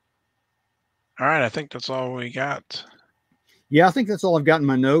 All right, I think that's all we got. Yeah, I think that's all I've got in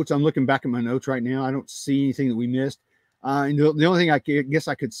my notes. I'm looking back at my notes right now. I don't see anything that we missed. And the only thing guess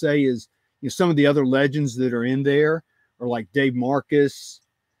I could say is, some of the other legends that are in there are like Dave Marcus.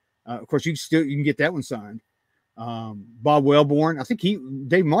 Of course, you can get that one signed. Bob Wellborn. I think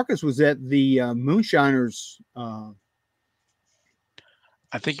Dave Marcus was at the Moonshiners I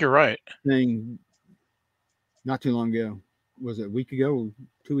think you're right. thing not too long ago. Was it a week ago,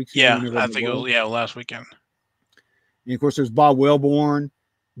 2 weeks ago, Yeah, whenever I it think it was? was last weekend. And of course, there's Bob Wellborn,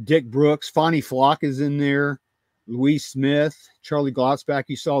 Dick Brooks, Fonnie Flock is in there, Louise Smith, Charlie Glotzback.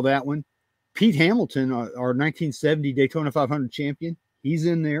 You saw that one. Pete Hamilton, our 1970 Daytona 500 champion, he's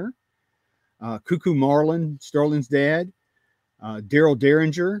in there. Cuckoo Marlin, Sterling's dad. Daryl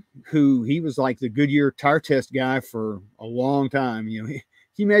Derringer, who he was like the Goodyear tire test guy for a long time. Can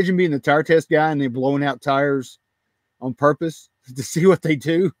you imagine being the tire test guy and they're blowing out tires on purpose to see what they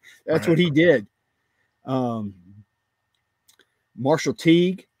do? That's what he did. Marshall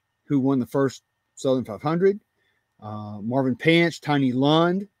Teague, who won the first Southern 500. Marvin Panch, Tiny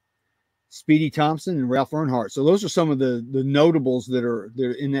Lund, Speedy Thompson, and Ralph Earnhardt. So those are some of the notables that are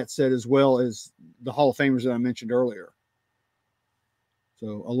in that set, as well as the Hall of Famers that I mentioned earlier.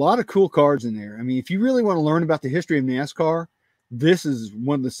 So a lot of cool cards in there. I mean, if you really want to learn about the history of NASCAR, this is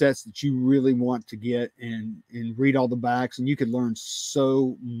one of the sets that you really want to get and read all the backs, and you could learn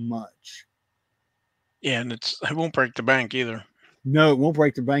so much. Yeah, and it won't break the bank either. No, it won't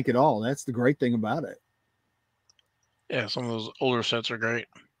break the bank at all. That's the great thing about it. Yeah, some of those older sets are great.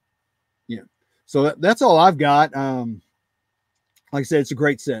 Yeah. So that's all I've got. Like I said, it's a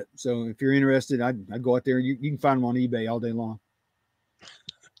great set. So if you're interested, I'd go out there. You can find them on eBay all day long.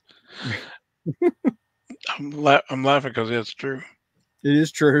 I'm laughing because it's true. It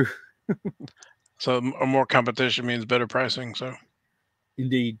is true. So more competition means better pricing. So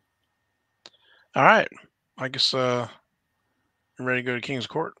Indeed. All right, I guess you're ready to go to King's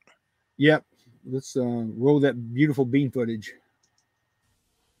Court. Yep. Let's roll that beautiful bean footage.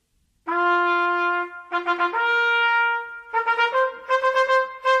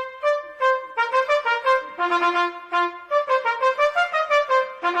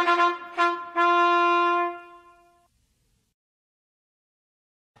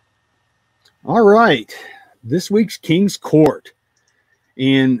 All right, this week's King's Court.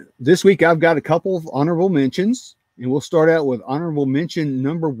 And this week I've got a couple of honorable mentions, and we'll start out with honorable mention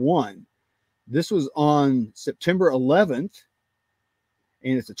number 1. This was on September 11th,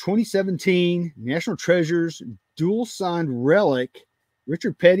 and it's a 2017 National Treasures dual signed relic,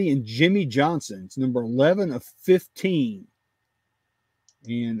 Richard Petty and Jimmy Johnson. It's number 11 of 15.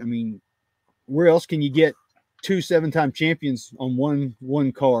 And I mean, where else can you get 2 7-time champions on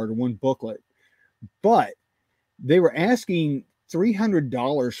one card or one booklet? But they were asking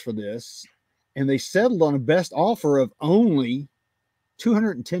 $300 for this, and they settled on a best offer of only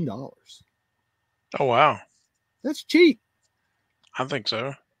 $210. Oh wow, that's cheap. I think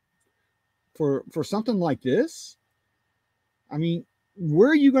so. For something like this, I mean, where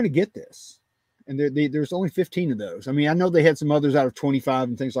are you going to get this? And there's only 15 of those. I mean, I know they had some others out of 25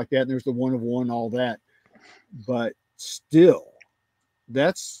 and things like that, and there's the 1 of 1, all that, but still,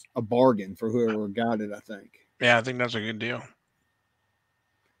 that's a bargain for whoever got it, I think. Yeah, I think that's a good deal.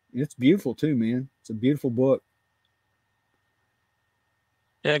 It's beautiful too, man. It's a beautiful book.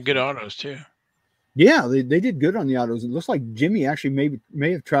 Yeah, good autos too. Yeah, they did good on the autos. It looks like Jimmy actually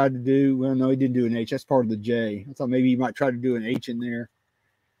may have tried to do, well, no, he didn't do an H. That's part of the J. I thought maybe he might try to do an H in there.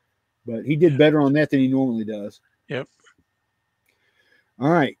 But he did better on that than he normally does. Yep. All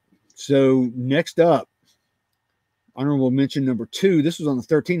right. So next up, honorable mention number 2. This was on the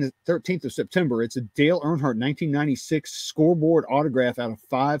 13th of September. It's a Dale Earnhardt 1996 scoreboard autograph out of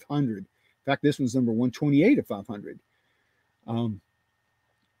 500. In fact, this one's number 128 of 500.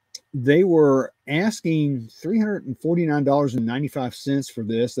 They were asking $349.95 for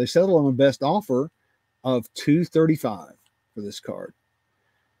this. They settled on a best offer of $235 for this card.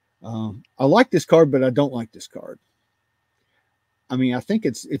 I like this card, but I don't like this card. I mean, I think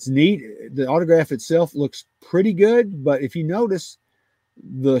it's neat. The autograph itself looks pretty good, but if you notice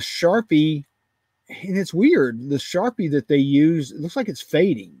the Sharpie, and it's weird, the Sharpie that they use, it looks like it's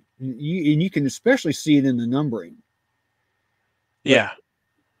fading. And you can especially see it in the numbering. Yeah. But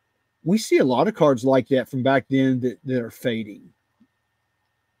we see a lot of cards like that from back then that are fading.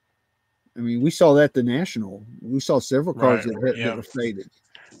 I mean, we saw that at the National. We saw several cards that were faded.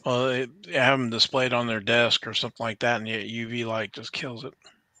 Well, they have them displayed on their desk or something like that, and yet UV light just kills it.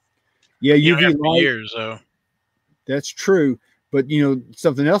 Yeah, UV light. Years, though. That's true. But,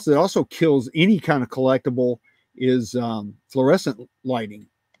 something else that also kills any kind of collectible is fluorescent lighting.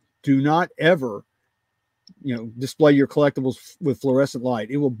 Do not ever display your collectibles with fluorescent light.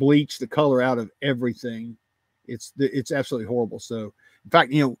 It will bleach the color out of everything. It's absolutely horrible. So, in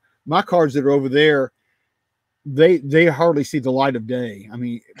fact, my cards that are over there, they hardly see the light of day. I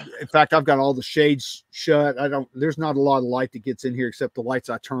mean, in fact, I've got all the shades shut. There's not a lot of light that gets in here except the lights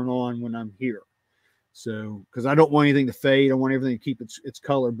I turn on when I'm here. So, because I don't want anything to fade, I want everything to keep its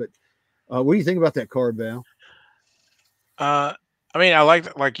color. But what do you think about that card, Val? I mean, I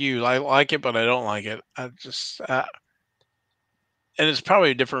like you. I like it, but I don't like it. I just and it's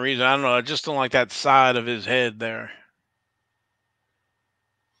probably a different reason. I don't know. I just don't like that side of his head there.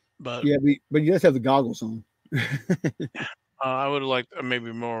 But Yeah, but you just have the goggles on. I would have liked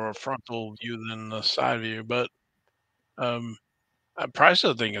maybe more of a frontal view than the side view. But um, price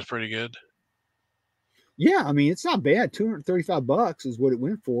of the thing is pretty good. Yeah, I mean, it's not bad. $235 is what it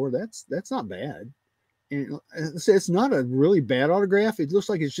went for. That's not bad. And it's not a really bad autograph. It looks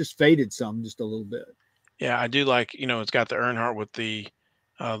like it's just faded some, just a little bit. Yeah, I do like. It's got the Earnhardt with the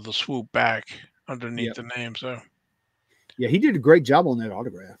swoop back underneath Yeah, the name. So yeah, he did a great job on that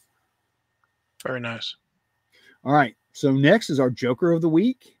autograph. very nice. All right, so next is our Joker of the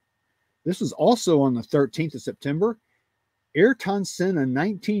Week. This was also on the 13th of September. Ayrton Senna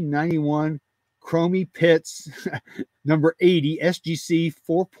 1991 Chromie Pitts number 80 SGC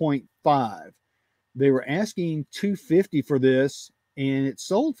 4.5. They were asking $250 for this, and it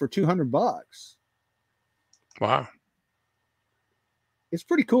sold for $200. Wow. It's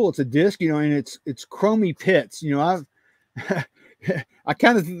pretty cool. It's a disc, and it's Chromie Pitts. I've I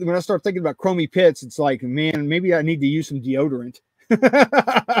kind of, when I start thinking about Chromie Pitts, it's like, man, maybe I need to use some deodorant.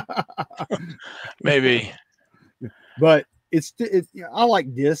 Maybe. But I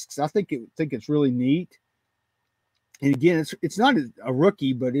like discs. I think it's really neat. And again, it's not a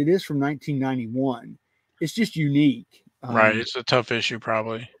rookie, but it is from 1991. It's just unique. Right. It's a tough issue,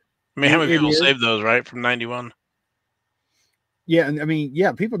 probably. I mean, how many It people is. saved those, right? From 91? Yeah. And I mean,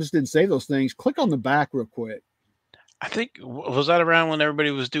 yeah, people just didn't save those things. Click on the back real quick. I think, was that around when everybody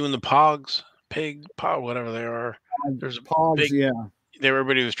was doing the Pogs? Pig, Pog, whatever they are. There's a Pogs, big, yeah.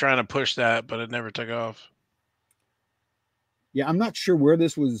 everybody was trying to push that, but it never took off. Yeah. I'm not sure where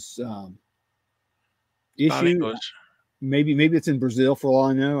this was Not issued. English. Maybe it's in Brazil for all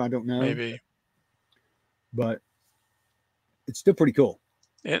I know. I don't know. Maybe. But it's still pretty cool.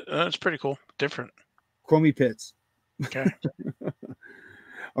 It's pretty cool. Different. Chromie Pitts. Okay. All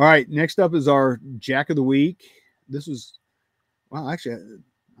right. Next up is our Jack of the Week. This was, well, actually,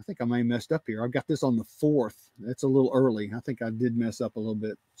 I think I may have messed up here. I've got this on the 4th. That's a little early. I think I did mess up a little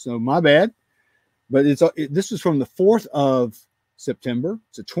bit. So my bad. But this is from the 4th of September.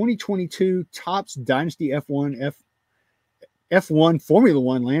 It's a 2022 Topps Dynasty F1 Formula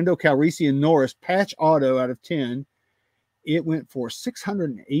One Lando Calrissian Norris patch auto out of 10. It went for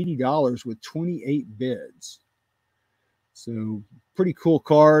 $680 with 28 bids. So pretty cool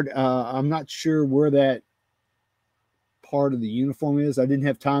card. I'm not sure where that part of the uniform is. I didn't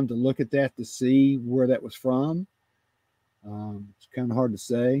have time to look at that to see where that was from. It's kind of hard to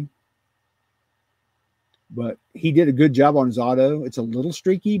say. But he did a good job on his auto. It's a little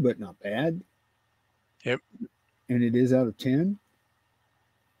streaky, but not bad. Yep. And it is out of 10.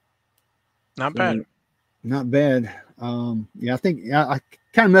 Not bad. Not bad. Yeah, I think I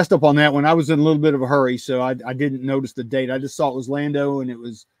kind of messed up on that one. I was in a little bit of a hurry, so I didn't notice the date. I just saw it was Lando, and it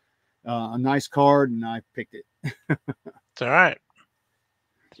was a nice card, and I picked it. It's all right.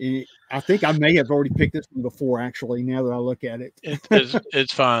 And I think I may have already picked this one before, actually, now that I look at it.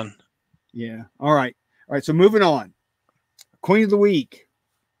 It's fun. Yeah. All right. So moving on. Queen of the Week.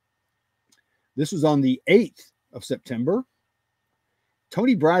 This was on the 8th of September.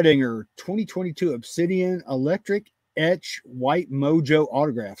 Tony Breidinger 2022 Obsidian Electric Etch White Mojo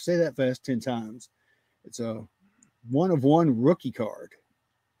autograph. Say that fast 10 times. It's a 1-of-1 rookie card.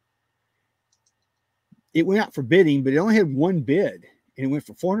 It went out for bidding, but it only had one bid, and it went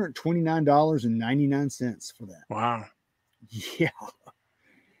for $429.99 for that. Wow. Yeah.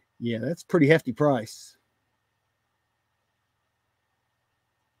 Yeah, that's a pretty hefty price.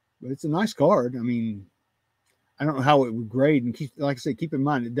 But it's a nice card. I mean, I don't know how it would grade, and like I said, keep in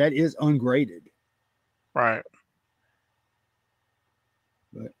mind that is ungraded. Right.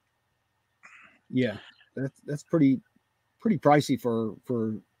 But yeah, that's pretty pricey for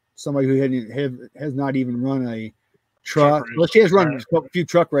somebody who has not even run a truck. Well, she has run a few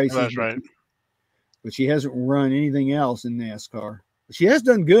truck races. That's right. But she hasn't run anything else in NASCAR. But she has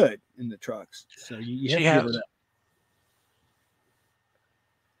done good in the trucks. So you have to give her that.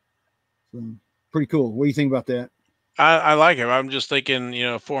 So pretty cool. What do you think about that? I like it. I'm just thinking,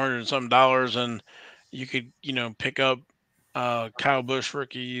 $400 and something, and you could, pick up Kyle Busch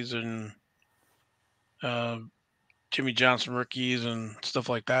rookies and uh, Jimmy Johnson rookies and stuff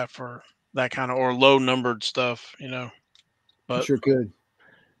like that for that kind of or low numbered stuff, You But sure could.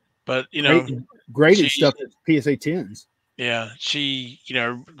 but Great, graded she stuff at PSA 10s. yeah she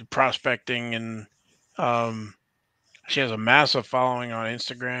prospecting and um she has a massive following on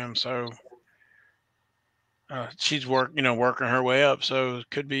Instagram, so she's working her way up. So it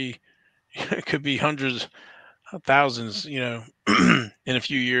could be it could be hundreds of thousands, in a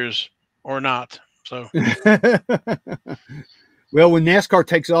few years or not. So Well, when NASCAR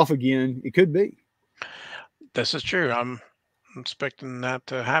takes off again, it could be. this is true. I'm expecting that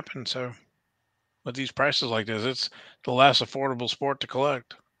to happen. So with these prices like this, it's the less affordable sport to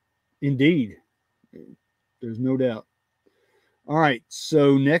collect. Indeed. There's no doubt. All right.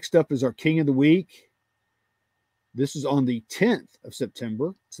 So next up is our King of the Week. This is on the 10th of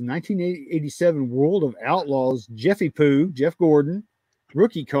September. It's a 1987 World of Outlaws Jeffy Poo, Jeff Gordon,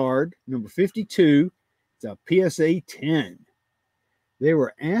 rookie card, number 52. It's a PSA 10. They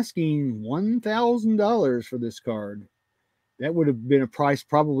were asking $1,000 for this card. That would have been a price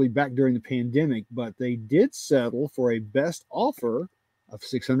probably back during the pandemic, but they did settle for a best offer of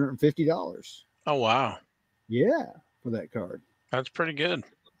 $650. Oh wow, Yeah, for that card. that's pretty good.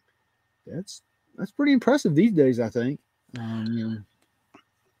 That's pretty impressive these days, I think.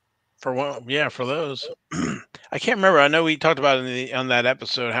 For one, yeah, for those. I can't remember. I know we talked about on that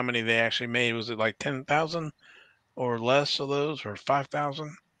episode how many they actually made. Was it like 10,000 or less of those, or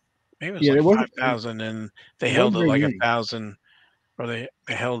 5,000? Maybe it was Yeah, like there wasn't 5,000, and they there held wasn't it very like many. 1,000, or they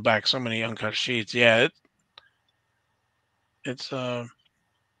held back so many uncut sheets. Yeah, it's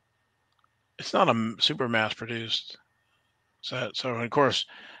it's not a super mass produced set. So of course,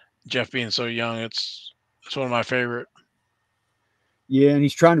 Jeff being so young, it's one of my favorite. Yeah, and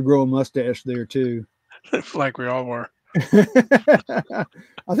he's trying to grow a mustache there too. Like we all were. I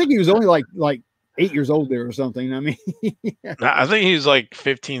think he was only like 8 years old there or something. I mean, I think he's like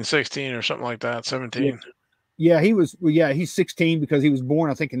 15, 16 or something like that, yeah, 17. yeah, he was. Well, yeah, he's 16 because he was born,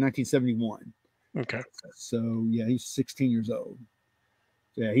 I think, in 1971. Okay. So yeah, he's 16 years old.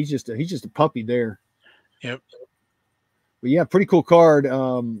 Yeah, he's just a puppy there. Yep. But yeah, pretty cool card.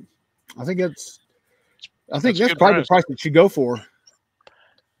 I think That's a that's good probably the price. price it should go for.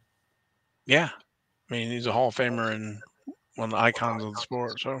 Yeah. I mean, he's a Hall of Famer and one of the icons of the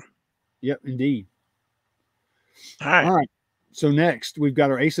sport. So, Yep, indeed. all right. All right. So next we've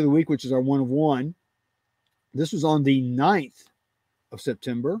got our ace of the week, which is our 1 of 1. This was on the 9th of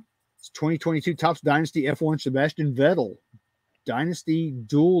September. It's 2022 Topps Dynasty F1 Sebastian Vettel Dynasty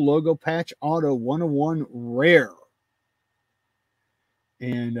Dual Logo Patch Auto 1 of 1 Rare.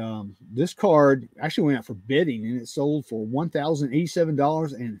 And this card actually went out for bidding, and it sold for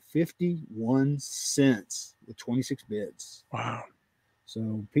 $1,087.51 with 26 bids. Wow.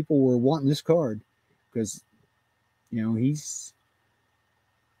 So people were wanting this card because, he's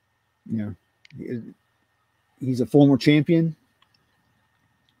a former champion.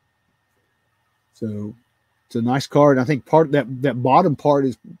 So it's a nice card. I think part that bottom part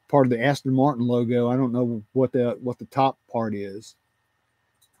is part of the Aston Martin logo. I don't know what the top part is,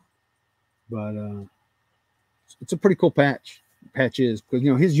 but it's a pretty cool patch. Patch is because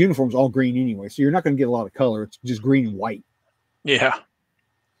his uniform's all green anyway, so you're not going to get a lot of color. It's just green and white. Yeah.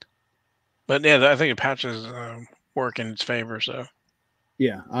 But yeah, I think the patches work in its favor. So,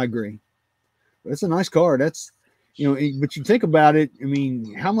 Yeah, I agree. But it's a nice card. That's but you think about it. I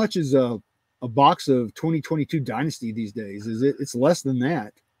mean, how much is a box of 2022 Dynasty these days? It's less than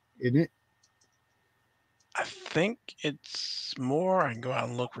that, isn't it? I think it's more. I can go out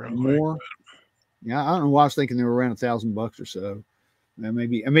and look real quick. More. Yeah, I don't know why I was thinking they were around $1,000 or so. I may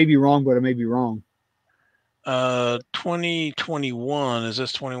be wrong, but I may be wrong. 2021. Is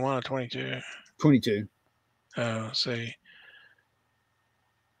this 21 or 22? 22. Let's see.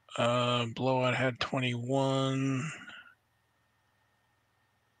 Blowout had 21.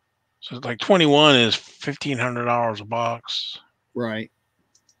 So like 21 is $1,500 a box. Right.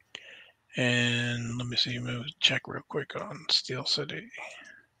 And let me see. Check real quick on Steel City.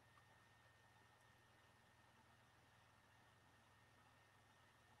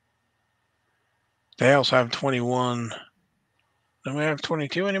 They also have 21. Don't we have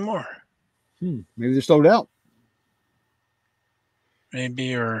 22 anymore? Maybe they're sold out.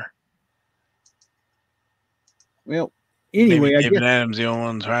 Maybe, or Well, anyway, maybe I David guess Adams the only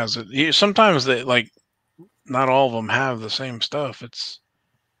one who has it. Sometimes they not all of them have the same stuff. It's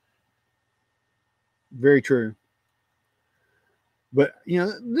very true. But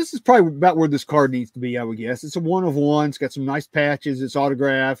this is probably about where this card needs to be. I would guess it's a 1 of 1. It's got some nice patches. It's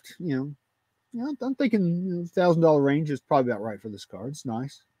autographed. I'm thinking $1,000 range is probably about right for this card. It's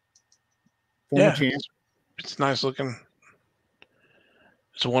nice. former Yeah, champ. it's nice looking.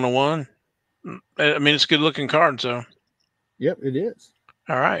 It's a 101. I mean, it's a good looking card. So, Yep, it is.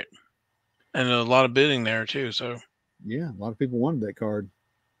 all right. And a lot of bidding there too. So, Yeah, a lot of people wanted that card.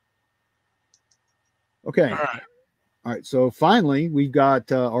 all Okay. right. All right. So finally, we've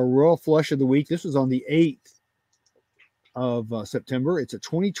got our Royal Flush of the Week. This was on the 8th of September. It's a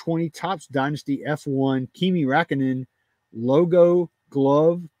 2020 Topps Dynasty F1 Kimi Räikkönen logo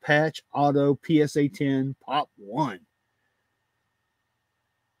glove patch auto PSA 10 Pop 1.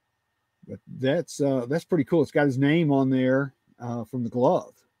 But that's pretty cool. It's got his name on there from the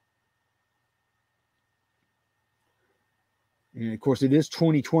glove. And of course, it is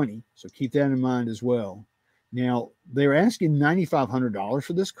 2020, so keep that in mind as well. Now, they're asking $9,500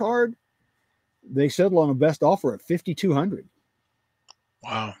 for this card. They settled on a best offer at $5,200.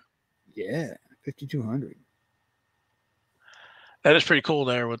 Wow. Yeah, $5,200. That is pretty cool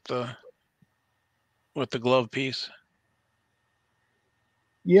there with the glove piece.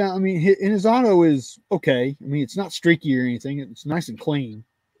 Yeah, I mean, and his auto is okay. I mean, it's not streaky or anything. It's nice and clean.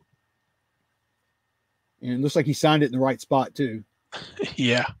 And it looks like he signed it in the right spot, too.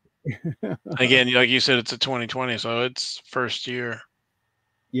 Yeah. Again, like you said, it's a 2020, so it's first year.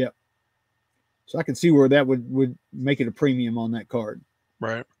 Yep. So I can see where that would make it a premium on that card.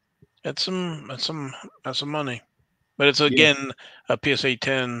 Right. That's some money. But it's Yeah. again a PSA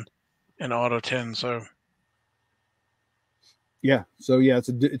 10 and auto 10, so Yeah. So yeah, it's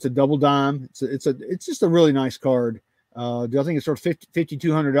a double dime. It's just a really nice card. Do I think it's sort of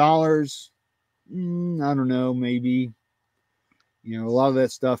 $5,200? I don't know, maybe. You know, a lot of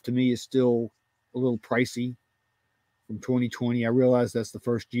that stuff to me is still a little pricey from 2020. I realize that's the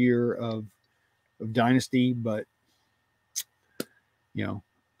first year of Dynasty, but you know,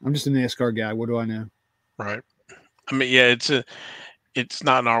 I'm just a NASCAR guy. What do I know? right. I mean, yeah, it's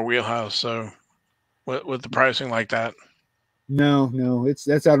not in our wheelhouse, so with the pricing like that. No,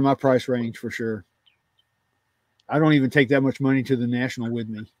 that's out of my price range for sure. I don't even take that much money to the national with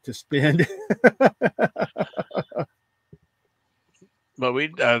me to spend. But we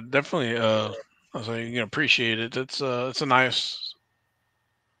definitely I say appreciate it. It's a nice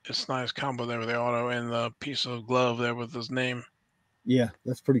combo there with the auto and the piece of glove there with his name. Yeah,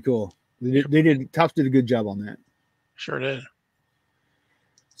 that's pretty cool. Yep. Topps did a good job on that. Sure did.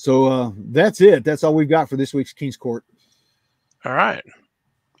 So that's it. That's all we've got for this week's King's Court. All right.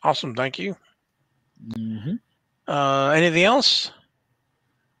 Awesome. Thank you. Mm-hmm. Anything else?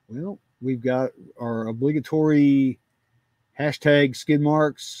 Well, we've got our obligatory hashtag skid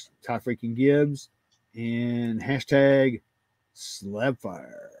marks, Ty freaking Gibbs, and hashtag slab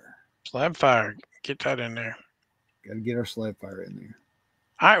fire. Slab fire. Get that in there. Got to get our slab fire in there.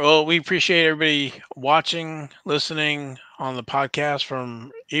 All right. Well, we appreciate everybody watching, listening on the podcast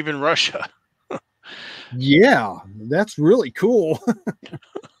from even Russia. Yeah, that's really cool.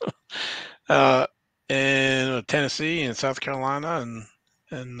 In Tennessee and South Carolina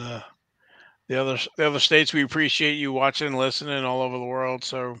and the other states. We appreciate you watching, listening all over the world.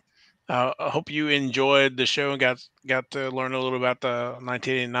 So I hope you enjoyed the show and got to learn a little about the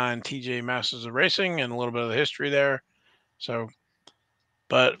 1989 TJ Masters of Racing and a little bit of the history there. So,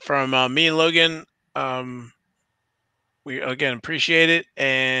 but from me and Logan, we again appreciate it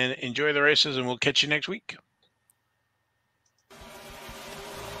and enjoy the races, and we'll catch you next week.